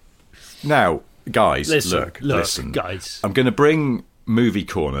it. Now, guys, listen, guys. I'm going to bring Movie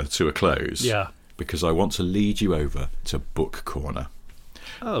Corner to a close. Yeah. Because I want to lead you over to Book Corner.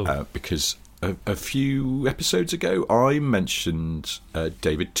 Oh. Because a few episodes ago, I mentioned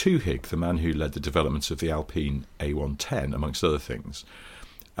David Twohig, the man who led the development of the Alpine A110, amongst other things.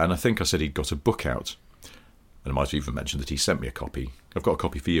 And I think I said he'd got a book out. And I might have even mentioned that he sent me a copy. I've got a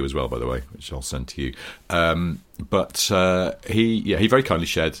copy for you as well, by the way, which I'll send to you. But he very kindly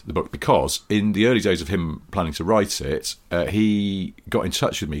shared the book because in the early days of him planning to write it, he got in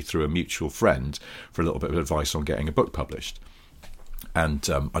touch with me through a mutual friend for a little bit of advice on getting a book published. And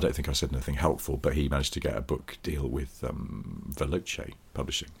I don't think I said anything helpful, but he managed to get a book deal with Veloce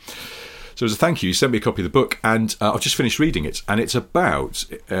Publishing. So as a thank you, he sent me a copy of the book, and I've just finished reading it. And it's about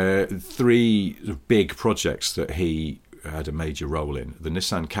 3 big projects that he had a major role in: the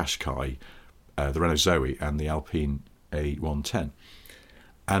Nissan Qashqai, the Renault Zoe, and the Alpine A110.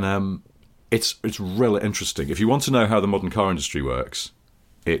 And it's really interesting. If you want to know how the modern car industry works,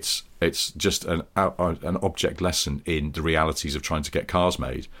 it's just an object lesson in the realities of trying to get cars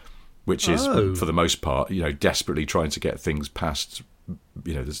made, which is for the most part, desperately trying to get things past.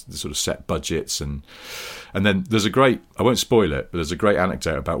 The sort of set budgets, and then there's a great, I won't spoil it, but there's a great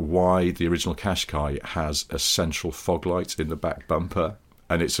anecdote about why the original Qashqai has a central fog light in the back bumper,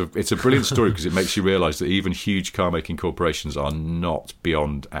 and it's a brilliant story because it makes you realise that even huge car making corporations are not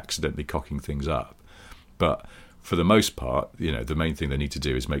beyond accidentally cocking things up. But for the most part, the main thing they need to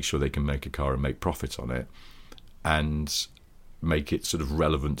do is make sure they can make a car and make profit on it, and make it sort of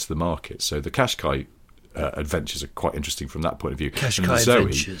relevant to the market. So the Qashqai adventures are quite interesting from that point of view. Qashqai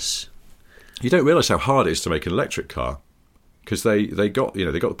adventures. You don't realise how hard it is to make an electric car, because they got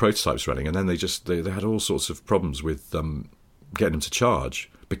the prototypes running, and then they had all sorts of problems with getting them to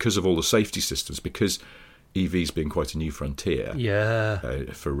charge because of all the safety systems. Because EVs being quite a new frontier,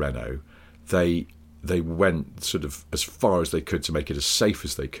 for Renault, they went sort of as far as they could to make it as safe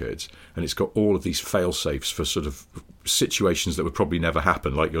as they could, and it's got all of these fail-safes for sort of situations that would probably never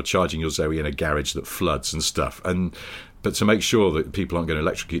happen, like you're charging your Zoe in a garage that floods and stuff. But to make sure that people aren't going to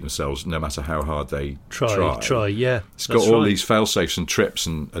electrocute themselves no matter how hard they try. Yeah, it's got all these fail-safes and trips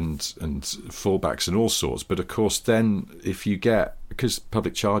and fallbacks and all sorts. But of course, then because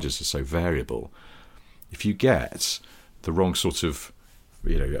public charges are so variable, if you get the wrong sort of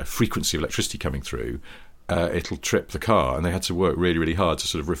a frequency of electricity coming through, it'll trip the car. And they had to work really, really hard to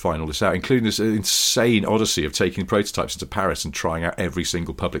sort of refine all this out, including this insane odyssey of taking prototypes into Paris and trying out every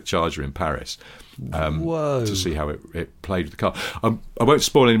single public charger in Paris to see how it played with the car. I won't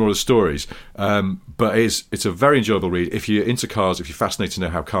spoil any more of the stories, but it's a very enjoyable read. If you're into cars, if you're fascinated to know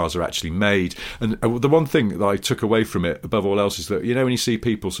how cars are actually made. And the one thing that I took away from it, above all else, is that, when you see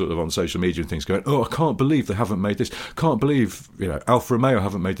people sort of on social media and things going, I can't believe they haven't made this. Can't believe, Alfa Romeo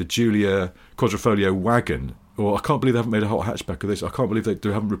haven't made the Giulia Quadrifoglio wagon. Or I can't believe they haven't made a hot hatchback of this. I can't believe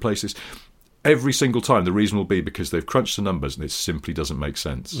they haven't replaced this. Every single time, the reason will be because they've crunched the numbers and it simply doesn't make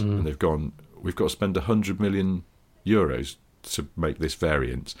sense. And they've gone, we've got to spend €100 million to make this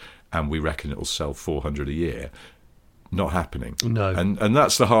variant, and we reckon it'll sell 400 a year. Not happening. No. And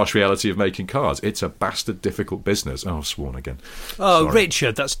that's the harsh reality of making cars. It's a bastard difficult business. Oh, I've sworn again. Oh, sorry.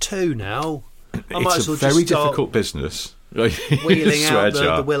 Richard, that's 2 now. It's a very difficult business. Wheeling out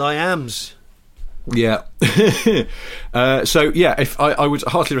the Will.I.Ams. Yeah. If I would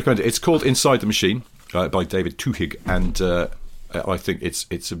heartily recommend it. It's called Inside the Machine by David Twohig, and I think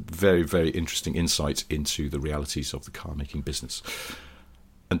it's a very, very interesting insight into the realities of the car making business.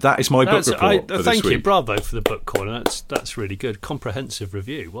 And that is my book report for this thank week. you, bravo for the book corner. That's really good, comprehensive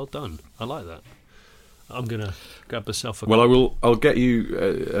review. Well done. I like that. I'm gonna grab myself a. Well, I'll get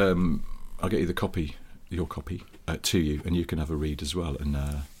you. I'll get you your copy to you, and you can have a read as well. And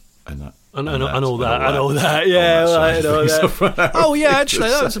And all that. Yeah, and all that. Oh, yeah,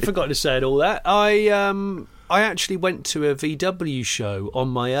 actually, I forgot to say all that. I actually went to a VW show on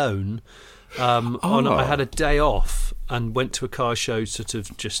my own. I had a day off and went to a car show, sort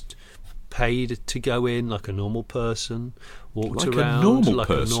of just paid to go in like a normal person, walked around like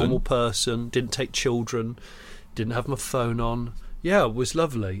a normal person, didn't take children, didn't have my phone on. Yeah, it was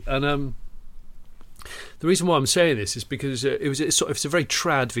lovely. And the reason why I'm saying this is because it's a very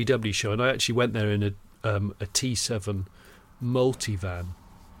trad VW show, and I actually went there in a T7 multivan,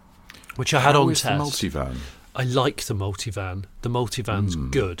 which I had on test. The multivan? I like the multivan. The multivan's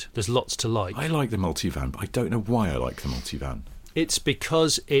good. There's lots to like. I like the multivan, but I don't know why I like the multivan. It's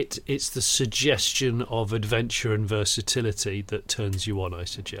because it's the suggestion of adventure and versatility that turns you on, I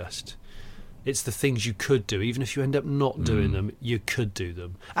suggest. It's the things you could do. Even if you end up not doing them, you could do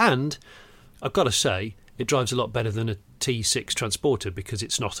them. And I've got to say, it drives a lot better than a T6 Transporter because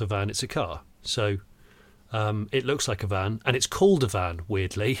it's not a van, it's a car. So it looks like a van, and it's called a van,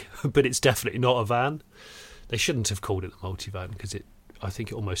 weirdly, but it's definitely not a van. They shouldn't have called it the multivan because I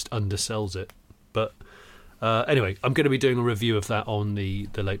think it almost undersells it. But anyway, I'm going to be doing a review of that on the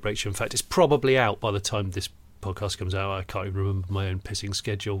Late Break Show. In fact, it's probably out by the time this podcast comes out. I can't even remember my own pissing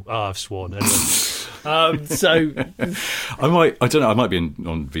schedule. I've sworn. Anyway. So I might be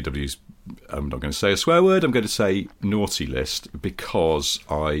on VW's, I'm not going to say a swear word, I'm going to say naughty list, because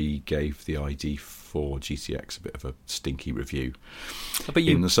I gave the ID4 GTX a bit of a stinky review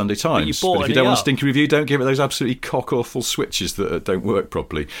in the Sunday Times. But if you don't want a stinky review, don't give it those absolutely cock-awful switches that don't work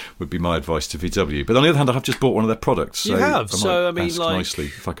properly, would be my advice to VW. But on the other hand, I have just bought one of their products. So you have? I mean, ask nicely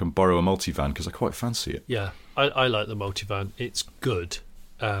if I can borrow a multivan, because I quite fancy it. Yeah, I like the multivan. It's good.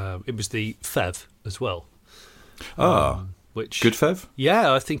 It was the FEV as well. Good FEV?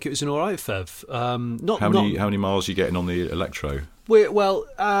 Yeah, I think it was an all right FEV. How many miles are you getting on the Electro?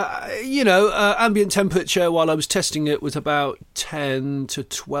 Ambient temperature while I was testing it was about 10 to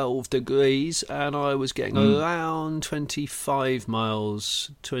 12 degrees, and I was getting around 25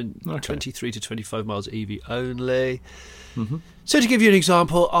 miles, 23 to 25 miles EV only. Mm-hmm. So to give you an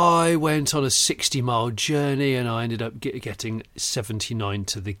example, I went on a 60-mile journey and I ended up getting 79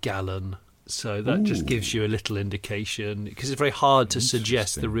 to the gallon. So that just gives you a little indication, because it's very hard to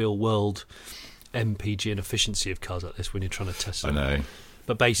suggest the real-world MPG and efficiency of cars like this when you're trying to test them. I know.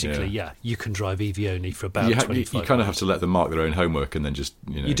 But basically, you can drive EV only for about 25 You kind of have to let them mark their own homework and then just,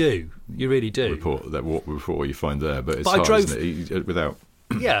 You do. You really do. Report what you find there. But it's hard, isn't it? Without...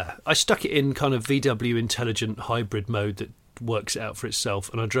 Yeah, I stuck it in kind of VW intelligent hybrid mode that works it out for itself,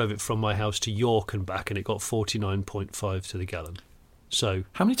 and I drove it from my house to York and back, and it got 49.5 to the gallon. So,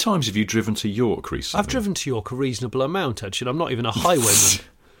 how many times have you driven to York recently? I've driven to York a reasonable amount, actually. I'm not even a highwayman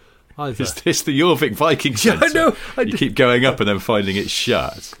either. Is this the Jorvik Viking Centre? Yeah, I know. You keep going up and then finding it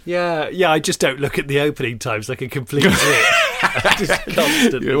shut. Yeah, I just don't look at the opening times like a complete dick. Just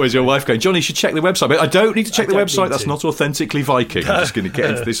constantly. Where's your wife going? Johnny, you should check the website. But I don't need to check the website. That's not authentically Viking. I'm just going to get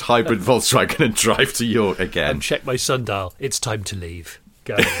into this hybrid Volkswagen and drive to York again. Check my sundial. It's time to leave.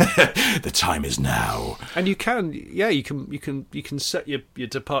 Go. The time is now. And you can set your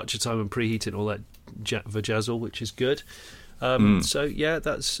departure time and preheat it and all that vajazzle, which is good. So yeah,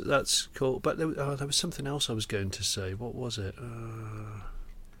 that's cool. But there was something else I was going to say. What was it?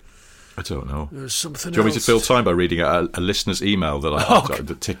 I don't know. There was something. Do you want me to fill time by reading a listener's email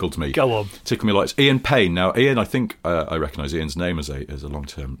that tickled me? Go on. Tickled me like it's Ian Payne. Now, Ian, I think I recognise Ian's name as a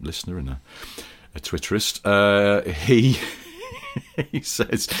long-term listener and a Twitterist. He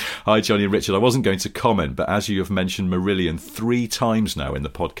says, "Hi, Johnny and Richard. I wasn't going to comment, but as you have mentioned Marillion 3 times now in the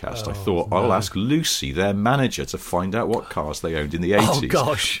podcast, I thought I'll ask Lucy, their manager, to find out what cars they owned in the 80s. Oh,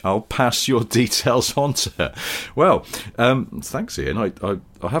 gosh. I'll pass your details on to her." Well, thanks, Ian. I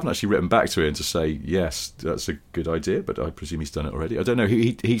haven't actually written back to Ian to say, yes, that's a good idea, but I presume he's done it already. I don't know.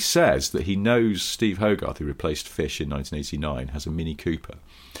 He says that he knows Steve Hogarth, who replaced Fish in 1989, has a Mini Cooper.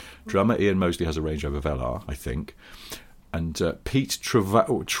 Drummer Ian Mosley has a Range Rover Velar, I think. And Pete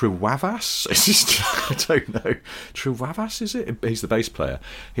Trewavas, I don't know. Trewavas, is it? He's the bass player.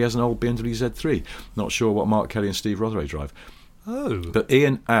 He has an old BMW Z3. Not sure what Mark Kelly and Steve Rotheray drive. Oh. But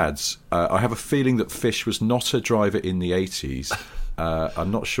Ian adds, I have a feeling that Fish was not a driver in the 80s.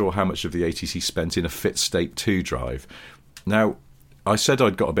 I'm not sure how much of the 80s he spent in a Fit State 2 drive. Now, I said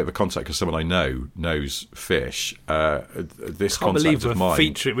I'd got a bit of a contact because someone I know knows Fish. This contact of mine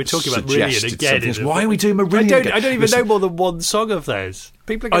featuring. We're talking about Marillion again. Why are we doing Marillion? I don't even know more than one song of theirs.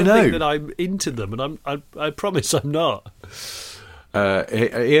 People are going to think that I'm into them, and I promise I'm not.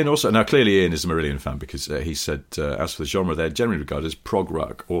 Ian also, now clearly Ian is a Marillion fan because he said, as for the genre, they're generally regarded as prog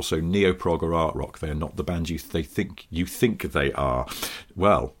rock, also neo-prog or art rock. They are not the band you think they are.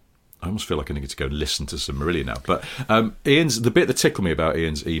 Well, I almost feel like I need to go and listen to some Marillion now. But the bit that tickled me about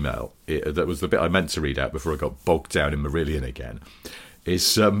Ian's email, that was the bit I meant to read out before I got bogged down in Marillion again,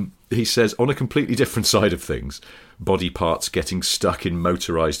 is he says, on a completely different side of things, body parts getting stuck in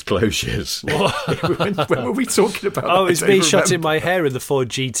motorised closures. when were we talking about that? Oh, it's me shutting my hair in the Ford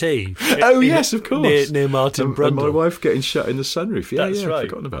GT. Oh, yes, of course. Near Martin Brundle. And my wife getting shut in the sunroof. Yeah, That's right. I've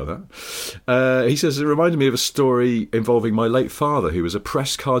forgotten about that. He says, it reminded me of a story involving my late father, who was a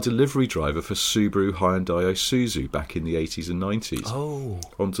press car delivery driver for Subaru, Hyundai, Isuzu back in the 80s and 90s. Oh.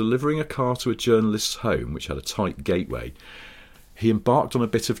 On delivering a car to a journalist's home, which had a tight gateway, he embarked on a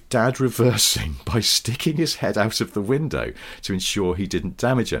bit of dad reversing by sticking his head out of the window to ensure he didn't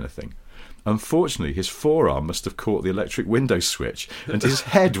damage anything. Unfortunately, his forearm must have caught the electric window switch, and his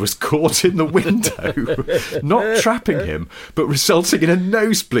head was caught in the window, not trapping him, but resulting in a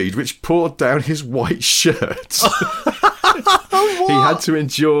nosebleed which poured down his white shirt. He had to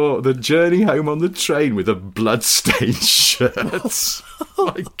endure the journey home on the train with a blood-stained shirt. Oh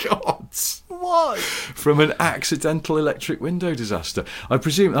my God. Why? From an accidental electric window disaster. I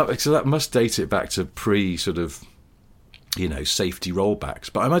presume that must date it back to pre-sort of, safety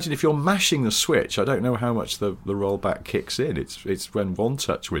rollbacks. But I imagine if you're mashing the switch, I don't know how much the rollback kicks in. It's when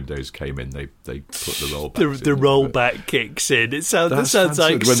one-touch windows came in, they put the rollback in. The rollback kicks in. That sounds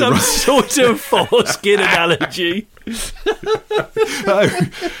like some sort of foreskin analogy. Oh,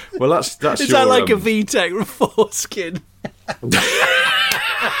 well, that's Is that like a VTEC foreskin?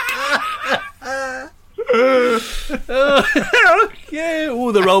 Yeah,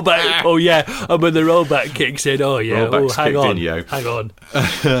 the rollback. Oh yeah, and when the rollback kicks in, hang on.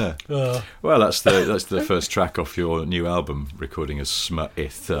 Well, that's the first track off your new album, recording as Smut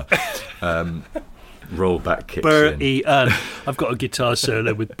Ither. Rollback kicks Bertie Ann. I've got a guitar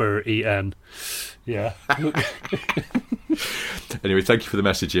solo with Bertie Ann. Yeah. Anyway, thank you for the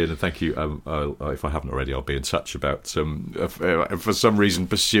message, Ian, and thank you. If I haven't already, I'll be in touch about for some reason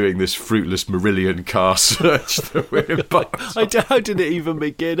pursuing this fruitless Marillion car search that we're embarked on. How did it even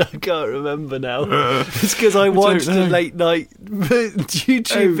begin? I can't remember now. It's because I watched a late night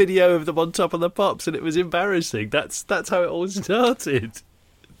YouTube video of them on Top of the Pops, and it was embarrassing. That's how it all started.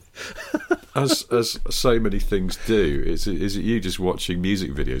 As so many things do, is it you just watching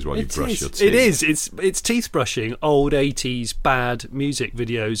music videos while you brush your teeth? It is. It's teeth brushing, old 80s bad music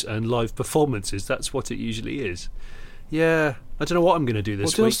videos and live performances. That's what it usually is. Yeah, I don't know what I'm going to do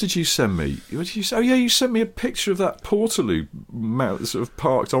this week. What else did you send me? What did you say? Oh yeah, you sent me a picture of that Portaloo sort of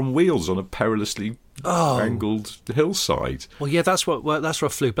parked on wheels on a perilously angled hillside. Well, yeah, that's where I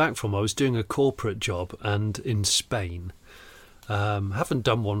flew back from. I was doing a corporate job and in Spain. Haven't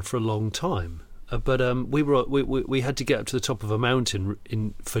done one for a long time, but we had to get up to the top of a mountain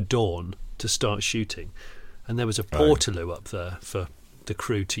for dawn to start shooting, and there was a Portaloo up there for the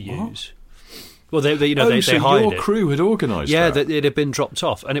crew to use. Well, they so hired your it. crew had organised that? Yeah, it had been dropped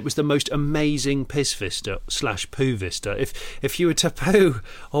off, and it was the most amazing piss vista / poo vista. If you were to poo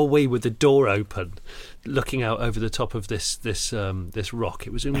with the door open, looking out over the top of this rock,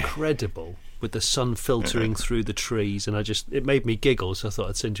 it was incredible. With the sun filtering through the trees, and it made me giggle, so I thought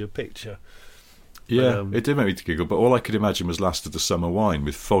I'd send you a picture. Yeah, it did make me giggle, but all I could imagine was Last of the Summer Wine,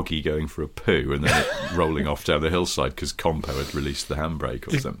 with Foggy going for a poo and then it rolling off down the hillside because Compo had released the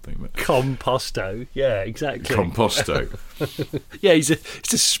handbrake or something. But Composto, yeah, exactly. Composto. Yeah, he's a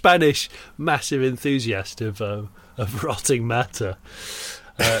Spanish massive enthusiast of rotting matter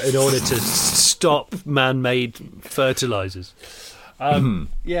in order to stop man-made fertilisers.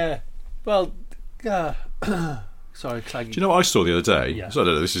 Yeah. Well, sorry, clanging. Do you know what I saw the other day? Yeah. So I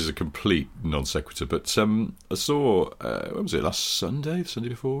don't know, this is a complete non sequitur, but I saw, when was it, last Sunday? The Sunday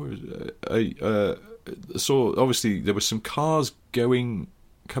before? I saw, obviously, there were some cars coming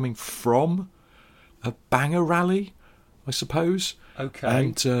from a banger rally, I suppose. Okay.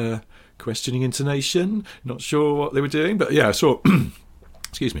 And questioning intonation, not sure what they were doing, but yeah, I saw,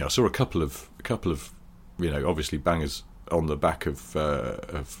 excuse me, I saw a couple of, obviously bangers on the back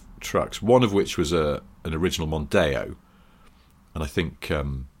of trucks, one of which was an original Mondeo, and I think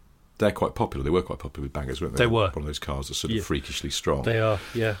they're quite popular. They were quite popular with bangers, weren't they? They were. One of those cars that's sort of freakishly strong. They are,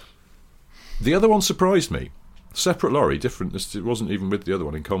 yeah. The other one surprised me. Separate lorry, different. It wasn't even with the other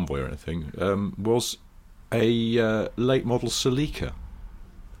one in convoy or anything. Was a late model Celica.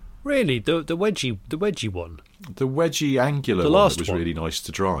 Really, the wedgie one. The wedgie angular the one last that was one. really nice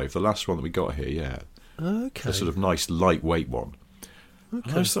to drive. The last one that we got here, yeah. Okay. A sort of nice lightweight one.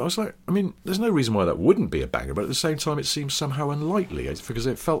 Okay. I was like, I mean, there's no reason why that wouldn't be a banger, but at the same time, it seems somehow unlikely because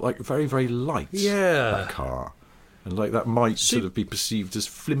it felt like very, very light. Yeah. That car, and like that might sort of be perceived as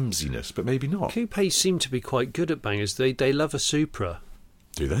flimsiness, but maybe not. Coupes seem to be quite good at bangers. They love a Supra.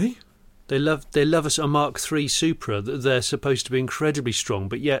 Do they? They love a Mark III Supra. They're supposed to be incredibly strong,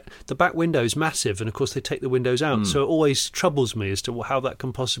 but yet the back window is massive, and of course they take the windows out. So it always troubles me as to how that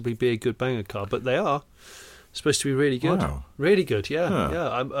can possibly be a good banger car. But they are supposed to be really good. Wow. Really good,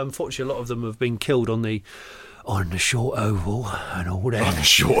 yeah. Unfortunately, a lot of them have been killed on the short oval and all that. On the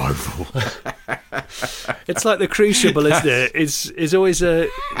short oval. It's like the Crucible, isn't it? It's always the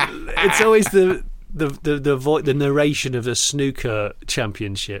narration of a snooker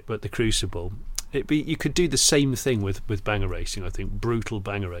championship at the Crucible. You could do the same thing with banger racing. I think brutal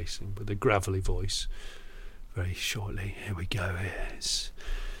banger racing with a gravelly voice. Very shortly, here we go. It's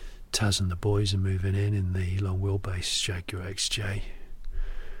Taz and the boys are moving in the long wheelbase Jaguar XJ.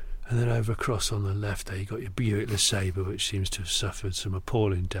 And then over across on the left there, you've got your Buick LeSabre, which seems to have suffered some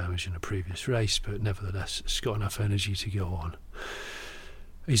appalling damage in a previous race, but nevertheless, it's got enough energy to go on.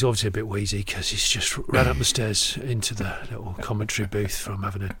 He's obviously a bit wheezy because he's just ran up the stairs into the little commentary booth from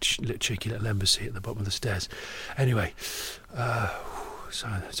having a cheeky little embassy at the bottom of the stairs. Anyway, so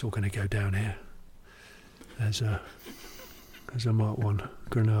it's all going to go down here. There's a Mark 1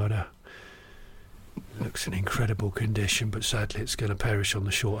 Granada. Looks in incredible condition, but sadly it's going to perish on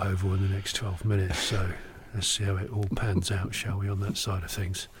the short oval in the next 12 minutes. So let's see how it all pans out, shall we, on that side of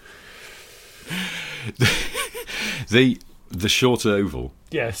things. The short oval,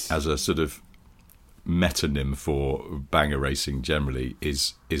 yes, as a sort of metonym for banger racing generally,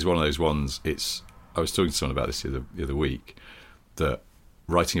 is one of those ones. I was talking to someone about this the other week, that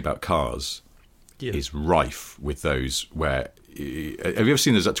writing about cars is rife with those where. Have you ever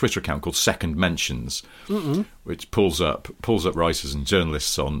seen there's that Twitter account called Second Mentions, which pulls up writers and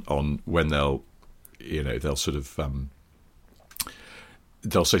journalists on when they'll sort of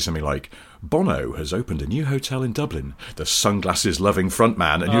they'll say something like, Bono has opened a new hotel in Dublin, the sunglasses-loving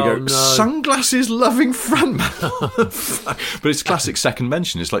frontman, and you go, sunglasses-loving frontman? But it's classic second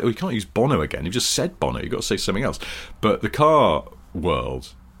mention. It's like, you can't use Bono again. You've just said Bono. You've got to say something else. But the car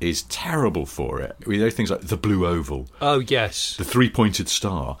world is terrible for it. We know things like the blue oval. Oh, yes. The three-pointed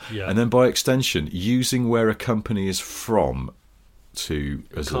star. Yeah. And then by extension, using where a company is from as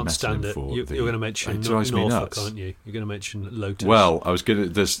a metonym for you're going to mention Norfolk, aren't you? You're going to mention Lotus. Well, I was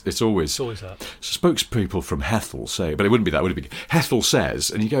going to. It's always that. Spokespeople from Hethel say, but it wouldn't be that. Would it be Hethel says?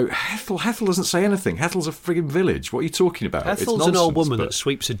 And you go, Hethel doesn't say anything. Hethel's a frigging village. What are you talking about? Hethel's an old woman that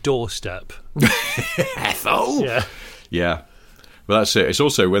sweeps a doorstep. Hethel. Yeah. Well, that's it. It's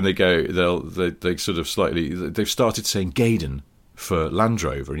also when they go, they sort of slightly. They've started saying Gaydon for Land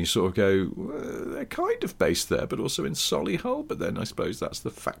Rover, and you sort of go, they're kind of based there, but also in Solihull. But then I suppose that's the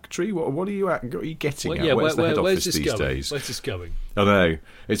factory. What are you getting at? Where's the head office these days? Where's this going? I know.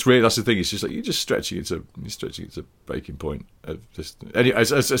 It's really, that's the thing. It's just like you're stretching it to breaking point. Anyway,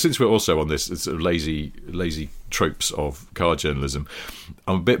 since we're also on this sort of lazy tropes of car journalism,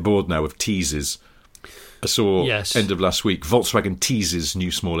 I'm a bit bored now of teases. I saw end of last week Volkswagen teases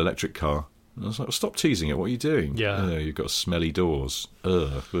new small electric car. And I was like, well, stop teasing it. What are you doing? Yeah. You've got smelly doors.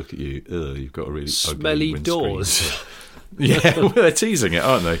 Look at you. You've got a really smelly ugly doors. Yeah, well, they're teasing it,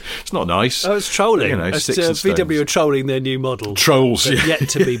 aren't they? It's not nice. Oh, it's trolling. VW are trolling their new model. Trolls, yet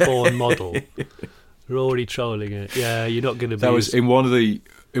to be born model. They're already trolling it. Yeah, you're not going to be. That was in one of the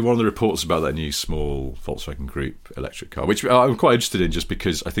reports about that new small Volkswagen Group electric car, which I'm quite interested in, just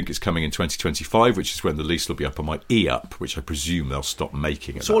because I think it's coming in 2025, which is when the lease will be up on my e-up, which I presume they'll stop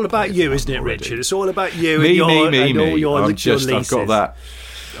making. It's all about you, isn't it, Richard? It's all about you me, and all your leases. I've got that.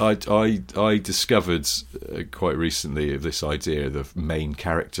 I discovered quite recently of this idea of the main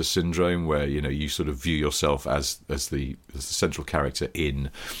character syndrome, where you sort of view yourself as the central character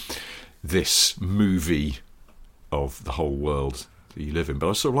in this movie of the whole world that you live in. But I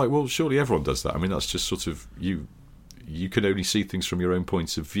was sort of like, well, surely everyone does that. I mean, that's just sort of you can only see things from your own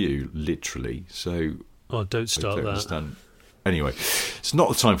point of view, literally. So don't start that. Understand. Anyway, it's not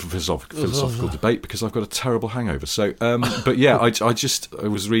the time for philosophical debate because I've got a terrible hangover. So, but yeah, I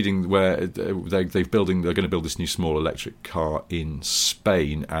was reading where they're going to build this new small electric car in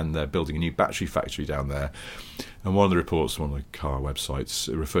Spain, and they're building a new battery factory down there. And one of the reports, one of the car websites,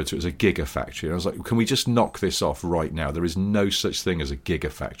 referred to it as a gigafactory. And I was like, can we just knock this off right now? There is no such thing as a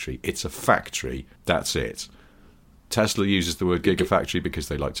gigafactory. It's a factory. That's it. Tesla uses the word gigafactory because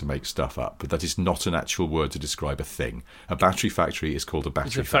they like to make stuff up, but that is not an actual word to describe a thing. A battery factory is called a battery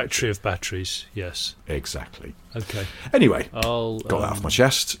factory. It's a factory of batteries, yes. Exactly. Okay. Anyway, got that off my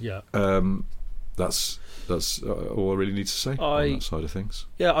chest. Yeah. That's all I really need to say on that side of things.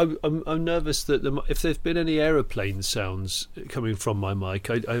 Yeah, I'm nervous that if there's been any aeroplane sounds coming from my mic,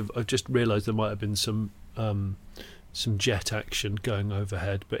 I've just realised there might have been some jet action going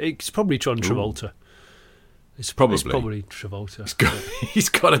overhead, but it's probably John Travolta. It's Probably. probably Travolta. He's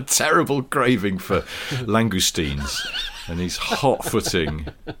got a terrible craving for langoustines, and he's hot-footing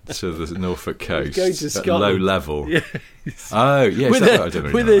to the Norfolk coast going to at Scotland. low level. Yes. Oh, yeah. I don't really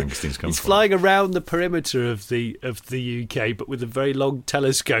know where langoustines come he's from. flying around the perimeter of the UK, but with a very long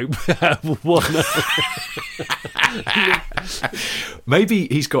telescope. Maybe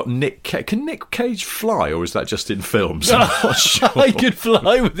he's got Nick Cage. Can Nick Cage fly, or is that just in films? I'm not sure. I could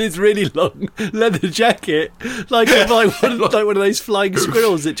fly with his really long leather jacket, like one of those flying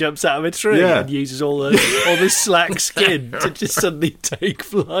squirrels that jumps out of a tree and uses all the slack skin to just suddenly take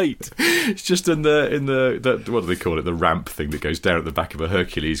flight. It's just in the what do they call it? The ramp thing that goes down at the back of a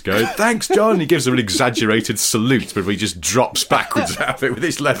Hercules. Going, thanks, John. He gives him an exaggerated salute, but he just drops backwards out of it with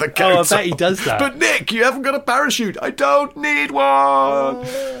his leather coat. Oh, I bet he does that. But Nick, you haven't got a parachute. I don't need one.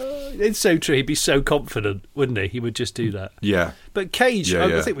 It's so true. He'd be so confident, wouldn't he? He would just do that. Yeah. But Cage, Yeah,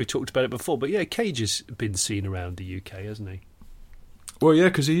 I think we've talked about it before, but yeah, Cage has been seen around the UK, hasn't he? Well, yeah,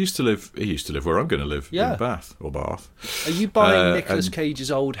 because he used to live where I'm going to live, Yeah. in Bath. Are you buying Nicolas and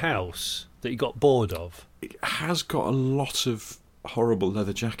Cage's old house that he got bored of? It has got a lot of horrible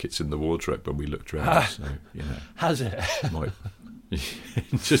leather jackets in the wardrobe when we looked around. So, Has it? might.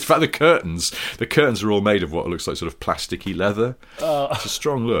 Just in fact, the curtains are all made of what looks like sort of plasticky leather. It's a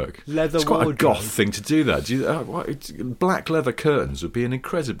strong look. Leather It's quite wardrobe. a goth thing to do that. Black leather curtains would be an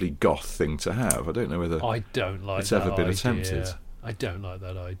incredibly goth thing to have. I don't know whether I don't like it's that ever been idea. attempted. I don't like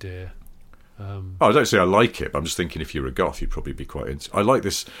that idea. I don't say I like it, but I'm just thinking if you're a goth, you'd probably be quite into. I like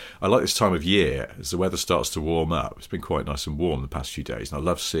this time of year as the weather starts to warm up. It's been quite nice and warm the past few days, and I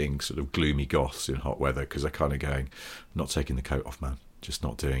love seeing sort of gloomy goths in hot weather because they're kind of going, I'm not taking the coat off, man, just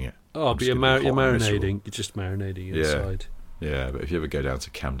not doing it. Oh, I'm but just you're gonna be hot and miserable. marinating. You're just marinating inside. Yeah, but if you ever go down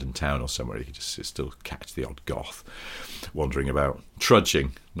to Camden Town or somewhere, you can just still catch the odd goth wandering about,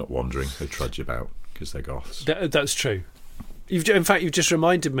 trudging, not wandering. They trudge about because they're goths. That's true. In fact, you've just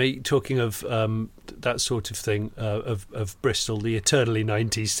reminded me, talking of that sort of thing, of Bristol, the eternally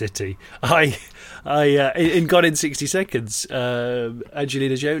 90s city. In Gone in 60 Seconds,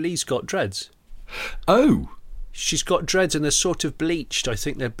 Angelina Jolie's got dreads. Oh, she's got dreads, and they're sort of bleached. I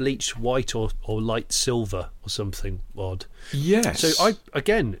think they're bleached white or light silver or something odd. Yes. So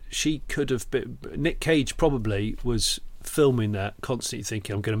she could have been. Nick Cage probably was filming that, constantly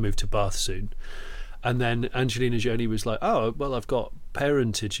thinking, I'm going to move to Bath soon. And then Angelina Jolie was like, oh, well, I've got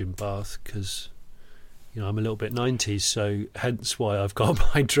parentage in Bath because, I'm a little bit 90s, so hence why I've got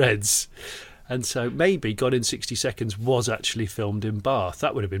my dreads. And so maybe Gone in 60 Seconds was actually filmed in Bath.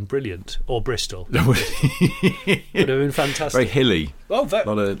 That would have been brilliant. Or Bristol. Would have been fantastic. Very hilly. Oh,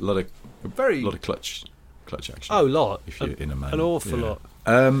 lot of clutch action. Oh, a lot. If you're in a man. An awful lot.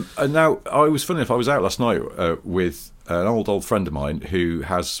 And now, funny enough, I was out last night with an old friend of mine who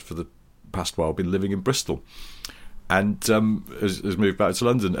has, for the past while, been living in Bristol and has moved back to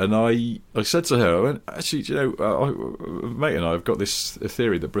London. And I said to her, I went, actually, mate and I have got this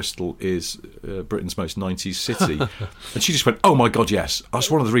theory that Bristol is Britain's most 90s city. And she just went, oh my God, yes.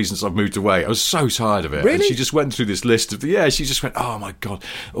 That's one of the reasons I've moved away. I was so tired of it. Really? And she just went through this list of she just went, oh my God.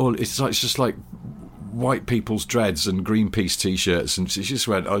 It's just like white people's dreads and Greenpeace t-shirts, and she just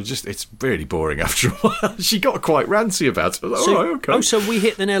went, it's really boring after a while. She got quite ranty about it. I was like, all right, okay. Oh, so we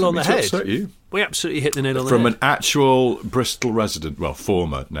hit the nail on the head. Upset you. We absolutely hit the nail on the From head. an actual Bristol resident, well,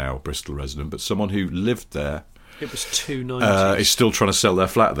 former now Bristol resident, but someone who lived there. It was 290. Is still trying to sell their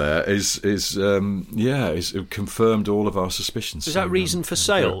flat there. Is confirmed all of our suspicions. Is that reason for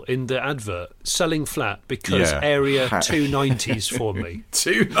sale in the advert? Selling flat because area 290s for me.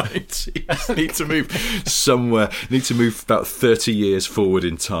 290s. Need to move somewhere. Need to move about 30 years forward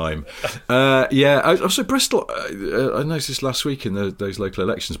in time. Also Bristol. I noticed last week in those local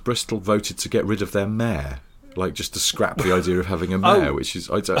elections, Bristol voted to get rid of their mayor. Like, just to scrap the idea of having a mayor, which is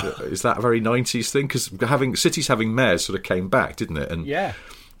is that a very 90s thing? Because cities having mayors sort of came back, didn't it? And yeah.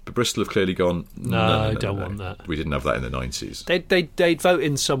 But Bristol have clearly gone, no, I don't want that. We didn't have that in the 90s. They'd vote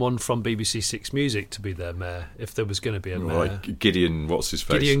in someone from BBC Six Music to be their mayor if there was going to be a mayor. Like Gideon, what's his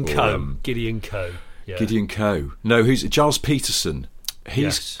face? Gideon Coe. Gideon Coe. Yeah. Gideon Coe. No, who's Giles Peterson? He's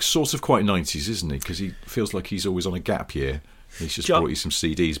Yes. sort of quite 90s, isn't he? Because he feels like he's always on a gap year. He's just brought you some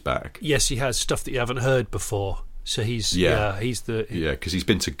CDs back. Yes, he has stuff that you haven't heard before. So he's because he's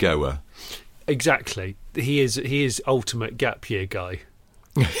been to Goa. Exactly. He is ultimate gap year guy.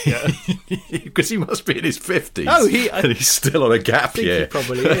 Because he must be in his 50s. Oh, and he's still on a gap year. He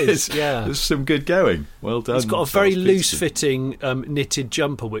probably is. Yeah, there's some good going. Well done. He's got a very loose-fitting knitted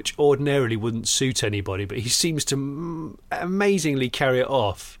jumper, which ordinarily wouldn't suit anybody, but he seems to amazingly carry it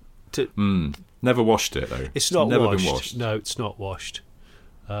off. Never washed it though. It's not never washed. been washed. No, it's not washed.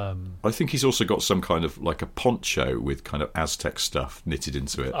 I think he's also got some kind of like a poncho with kind of Aztec stuff knitted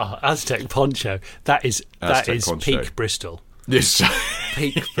into it. Oh, Aztec poncho. That is poncho. peak Bristol. Yes.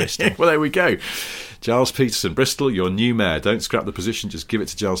 Peak Bristol. Well, there we go. Giles Peterson, Bristol, your new mayor. Don't scrap the position, just give it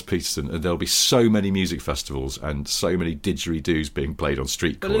to Giles Peterson, and there'll be so many music festivals and so many didgeridoos being played on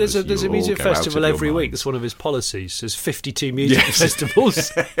street Well, corners. there's a music festival every week. That's one of his policies. There's 52 music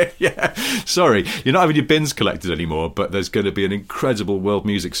festivals. Yeah. Sorry, you're not having your bins collected anymore, but there's going to be an incredible World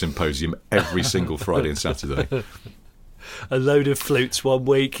Music Symposium every single Friday and Saturday. A load of flutes one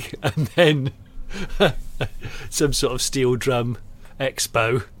week, and then some sort of steel drum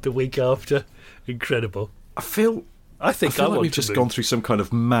expo the week after. Incredible. I feel like we've just gone through some kind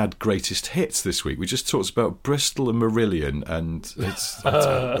of mad greatest hits this week. We just talked about Bristol and Marillion, and it's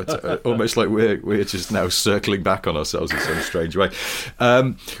almost like we're just now circling back on ourselves in some strange way.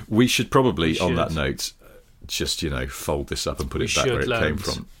 We should probably, on that note, just fold this up and put it back where it came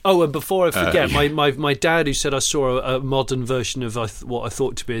from. Oh, and before I forget, my dad, who said I saw a modern version of what I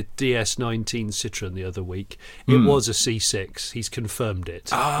thought to be a DS19 Citroen the other week, it was a C6. He's confirmed it.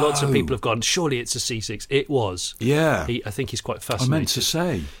 Oh. Lots of people have gone, surely it's a C6. It was. Yeah. I think he's quite fascinated. I meant to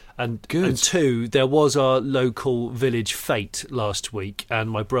say. And Good. And two, there was our local village fete last week, and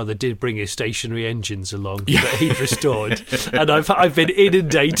my brother did bring his stationary engines along that he'd restored, and I've been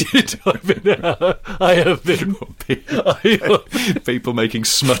inundated. I have been people making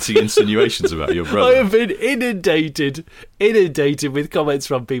smutty insinuations about your brother. I have been inundated with comments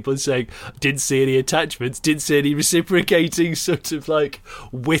from people saying, didn't see any attachments, didn't see any reciprocating sort of like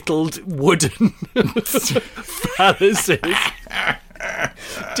whittled wooden phalluses.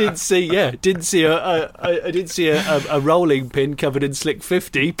 Didn't see a rolling pin covered in slick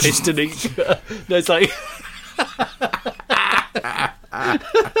 50 pistoning. There's like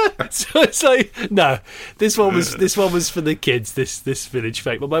so it's like, no, this one was for the kids. This village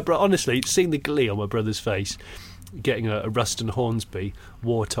fete. But my brother, honestly, seeing the glee on my brother's face, getting a Ruston Hornsby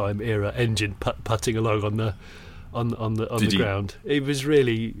wartime era engine putting along on the ground, it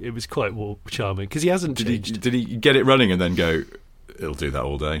was quite charming because he hasn't changed. Did he get it running and then go, it'll do that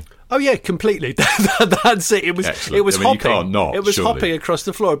all day? Oh yeah, completely. That's it. It was Excellent. It was hopping. You can't not, it was surely. hopping across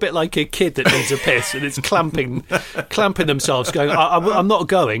the floor, a bit like a kid that needs a piss and it's clamping themselves, going, I'm not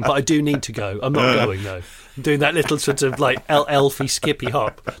going, but I do need to go. I'm not going though. I'm doing that little sort of like elfy skippy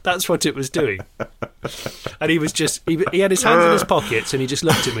hop. That's what it was doing. And he was just he had his hands in his pockets and he just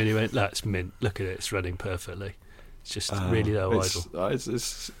looked at me and he went, "That's mint. Look at it. It's running perfectly." It's just really low idle.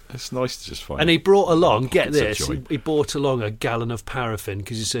 It's nice to just find. And he brought along, get this, he brought along a gallon of paraffin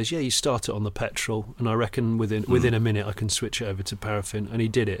because he says, you start it on the petrol, and I reckon within a minute I can switch it over to paraffin. And he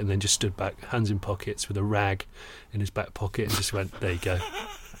did it, and then just stood back, hands in pockets, with a rag in his back pocket, and just went, there you go.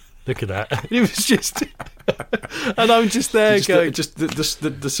 Look at that. And it was just, and I'm just there going,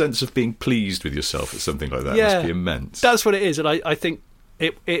 the sense of being pleased with yourself at something like that must be immense. That's what it is, and I think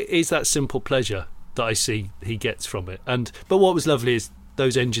it is that simple pleasure that I see he gets from it. But what was lovely is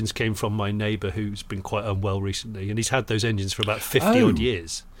those engines came from my neighbour who's been quite unwell recently, and he's had those engines for about 50 odd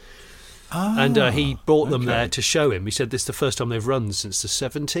years. And he brought them there to show him. He said this is the first time they've run since the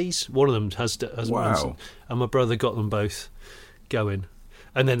 70s. One of them hasn't run, and my brother got them both going.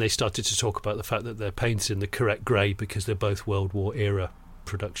 And then they started to talk about the fact that they're painted in the correct grey because they're both World War era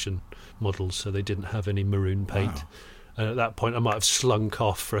production models, so they didn't have any maroon paint. Wow. And at that point I might have slunk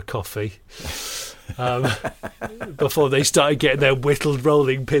off for a coffee before they started getting their whittled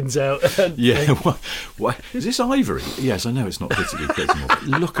rolling pins out. Yeah, what is this ivory? Yes, I know it's not particularly good anymore, but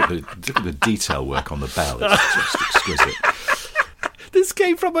look at the detail work on the bell. It's just exquisite. This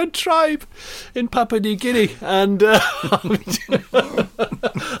came from a tribe in Papua New Guinea, and of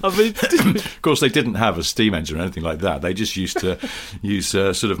course they didn't have a steam engine or anything like that. They just used to use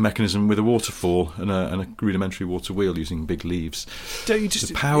a sort of mechanism with a waterfall and a rudimentary water wheel using big leaves. Don't you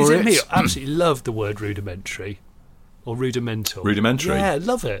just power is it it? Me? I absolutely love the word rudimentary or rudimental. Rudimentary, yeah,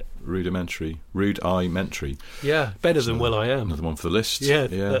 love it. Rudimentary, rude-I-mentary. Yeah, better than Will I Am. Another one for the list. Yeah.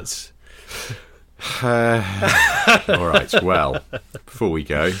 That's. All right, well, before we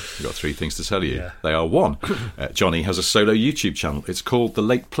go, we've got three things to tell you. Yeah. They are: one, Johnny has a solo YouTube channel. It's called The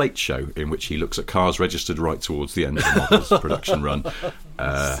Late Plate Show, in which he looks at cars registered right towards the end of the model's production run.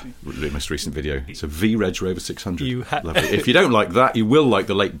 Most recent video, it's a V-Reg Rover 600. Lovely. If you don't like that, you will like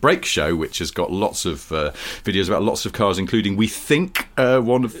The Late Break Show, which has got lots of videos about lots of cars, including, we think,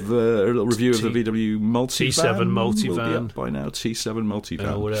 one of the a little review of the VW Multivan. T7 Multivan. Will be up by now. T7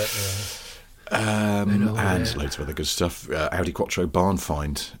 Multivan. And loads of other good stuff. Audi Quattro Barn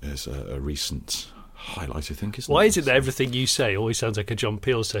Find is a recent highlight, I think, isn't Why it? is it that everything you say always sounds like a John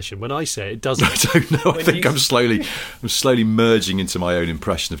Peel session? When I say it, it doesn't. I don't know. I think I'm slowly merging into my own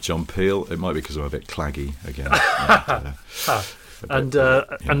impression of John Peel. It might be because I'm a bit claggy again.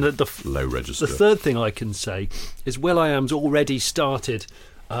 The low register. The third thing I can say is will.i.am's already started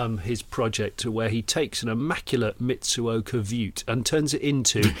his project where he takes an immaculate Mitsuoka Vute and turns it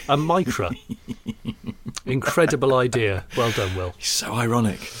into a Micra. Incredible idea. Well done, Will. So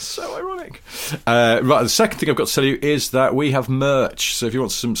ironic. Right, the second thing I've got to tell you is that we have merch. So if you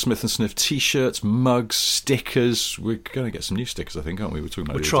want some Smith & Sniff T-shirts, mugs, stickers, we're going to get some new stickers, I think, aren't we? We're talking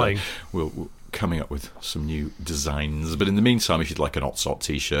about We're trying. We're coming up with some new designs. But in the meantime, if you'd like an Otsot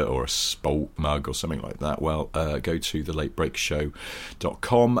T-shirt or a Spolt mug or something like that, well, go to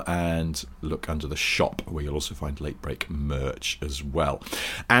thelatebreakshow.com and look under the shop, where you'll also find Late Break merch as well.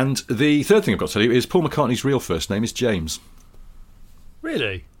 And the third thing I've got to tell you is Paul McCartney's real first name is James.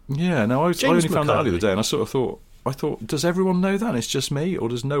 Really? Yeah, no, I only found that earlier McCartney. today, and I thought, does everyone know that? And it's just me, or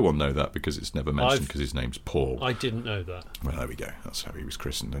does no one know that because it's never mentioned because his name's Paul? I didn't know that. Well, there we go. That's how he was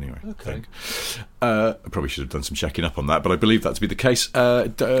christened, anyway. Okay. I probably should have done some checking up on that, but I believe that to be the case.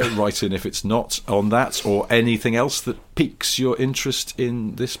 Write in if it's not on that or anything else that piques your interest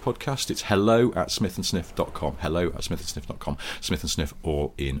in this podcast. It's hello@smithandsniff.com. Hello@smithandsniff.com. Smith & Sniff,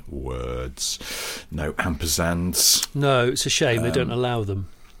 all in words. No ampersands. No, it's a shame they don't allow them.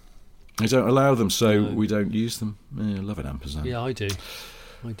 They don't allow them, so we don't use them. Yeah, I love an ampersand. Yeah, I do.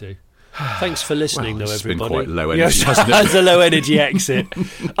 Thanks for listening, Well, though, it's everybody. been quite low energy, hasn't it? As a low energy exit,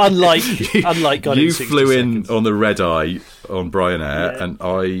 unlike God you in 60 flew in seconds. on the red eye on Brian Air, and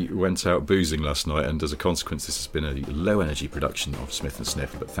I went out boozing last night, and as a consequence, this has been a low energy production of Smith &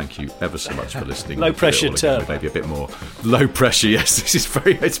 Sniff. But thank you ever so much for listening. Low We'll do it pressure all again turbo. with maybe a bit more low pressure. Yes, this is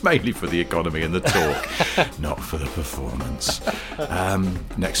it's mainly for the economy and the talk, not for the performance.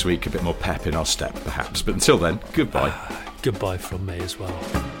 Next week, a bit more pep in our step, perhaps. But until then, goodbye. Goodbye from me as well.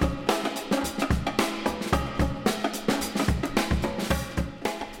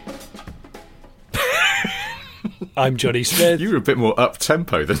 I'm Johnny Smith. You were a bit more up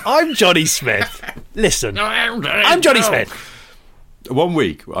tempo than I'm Johnny Smith. Listen, I'm Johnny Smith. 1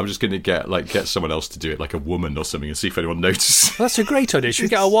 week. I'm just going to get someone else to do it, like a woman or something, and see if anyone notices. That's a great idea. Should we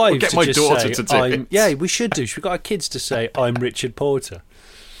get our wives get to my just daughter say, to do it? Yeah, we should do. Should we get our kids to say, I'm Richard Porter?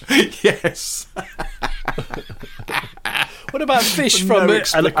 Yes. What about Fish For from... no and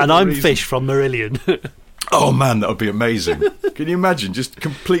explicable I'm reason. Fish from Marillion. Oh man, that would be amazing. Can you imagine? Just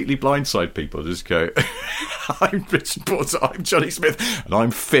completely blindside people. Just go, I'm Richard Porter, I'm Johnny Smith, and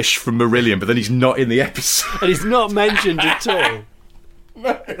I'm Fish from Marillion, but then he's not in the episode. And he's not mentioned at all.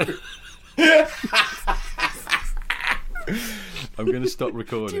 I'm going to stop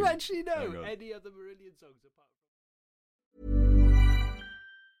recording. Do you actually know Hang on. any other Marillion songs apart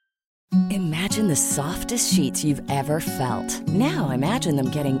Imagine the softest sheets you've ever felt. Now imagine them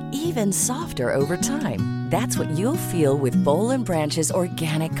getting even softer over time. That's what you'll feel with Boll & Branch's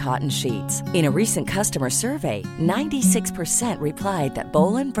organic cotton sheets. In a recent customer survey, 96% replied that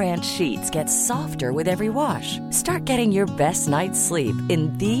Boll & Branch sheets get softer with every wash. Start getting your best night's sleep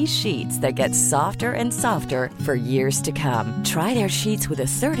in these sheets that get softer and softer for years to come. Try their sheets with a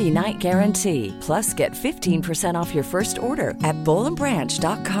 30-night guarantee. Plus, get 15% off your first order at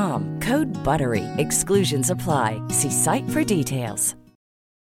bollandbranch.com. Code BUTTERY. Exclusions apply. See site for details.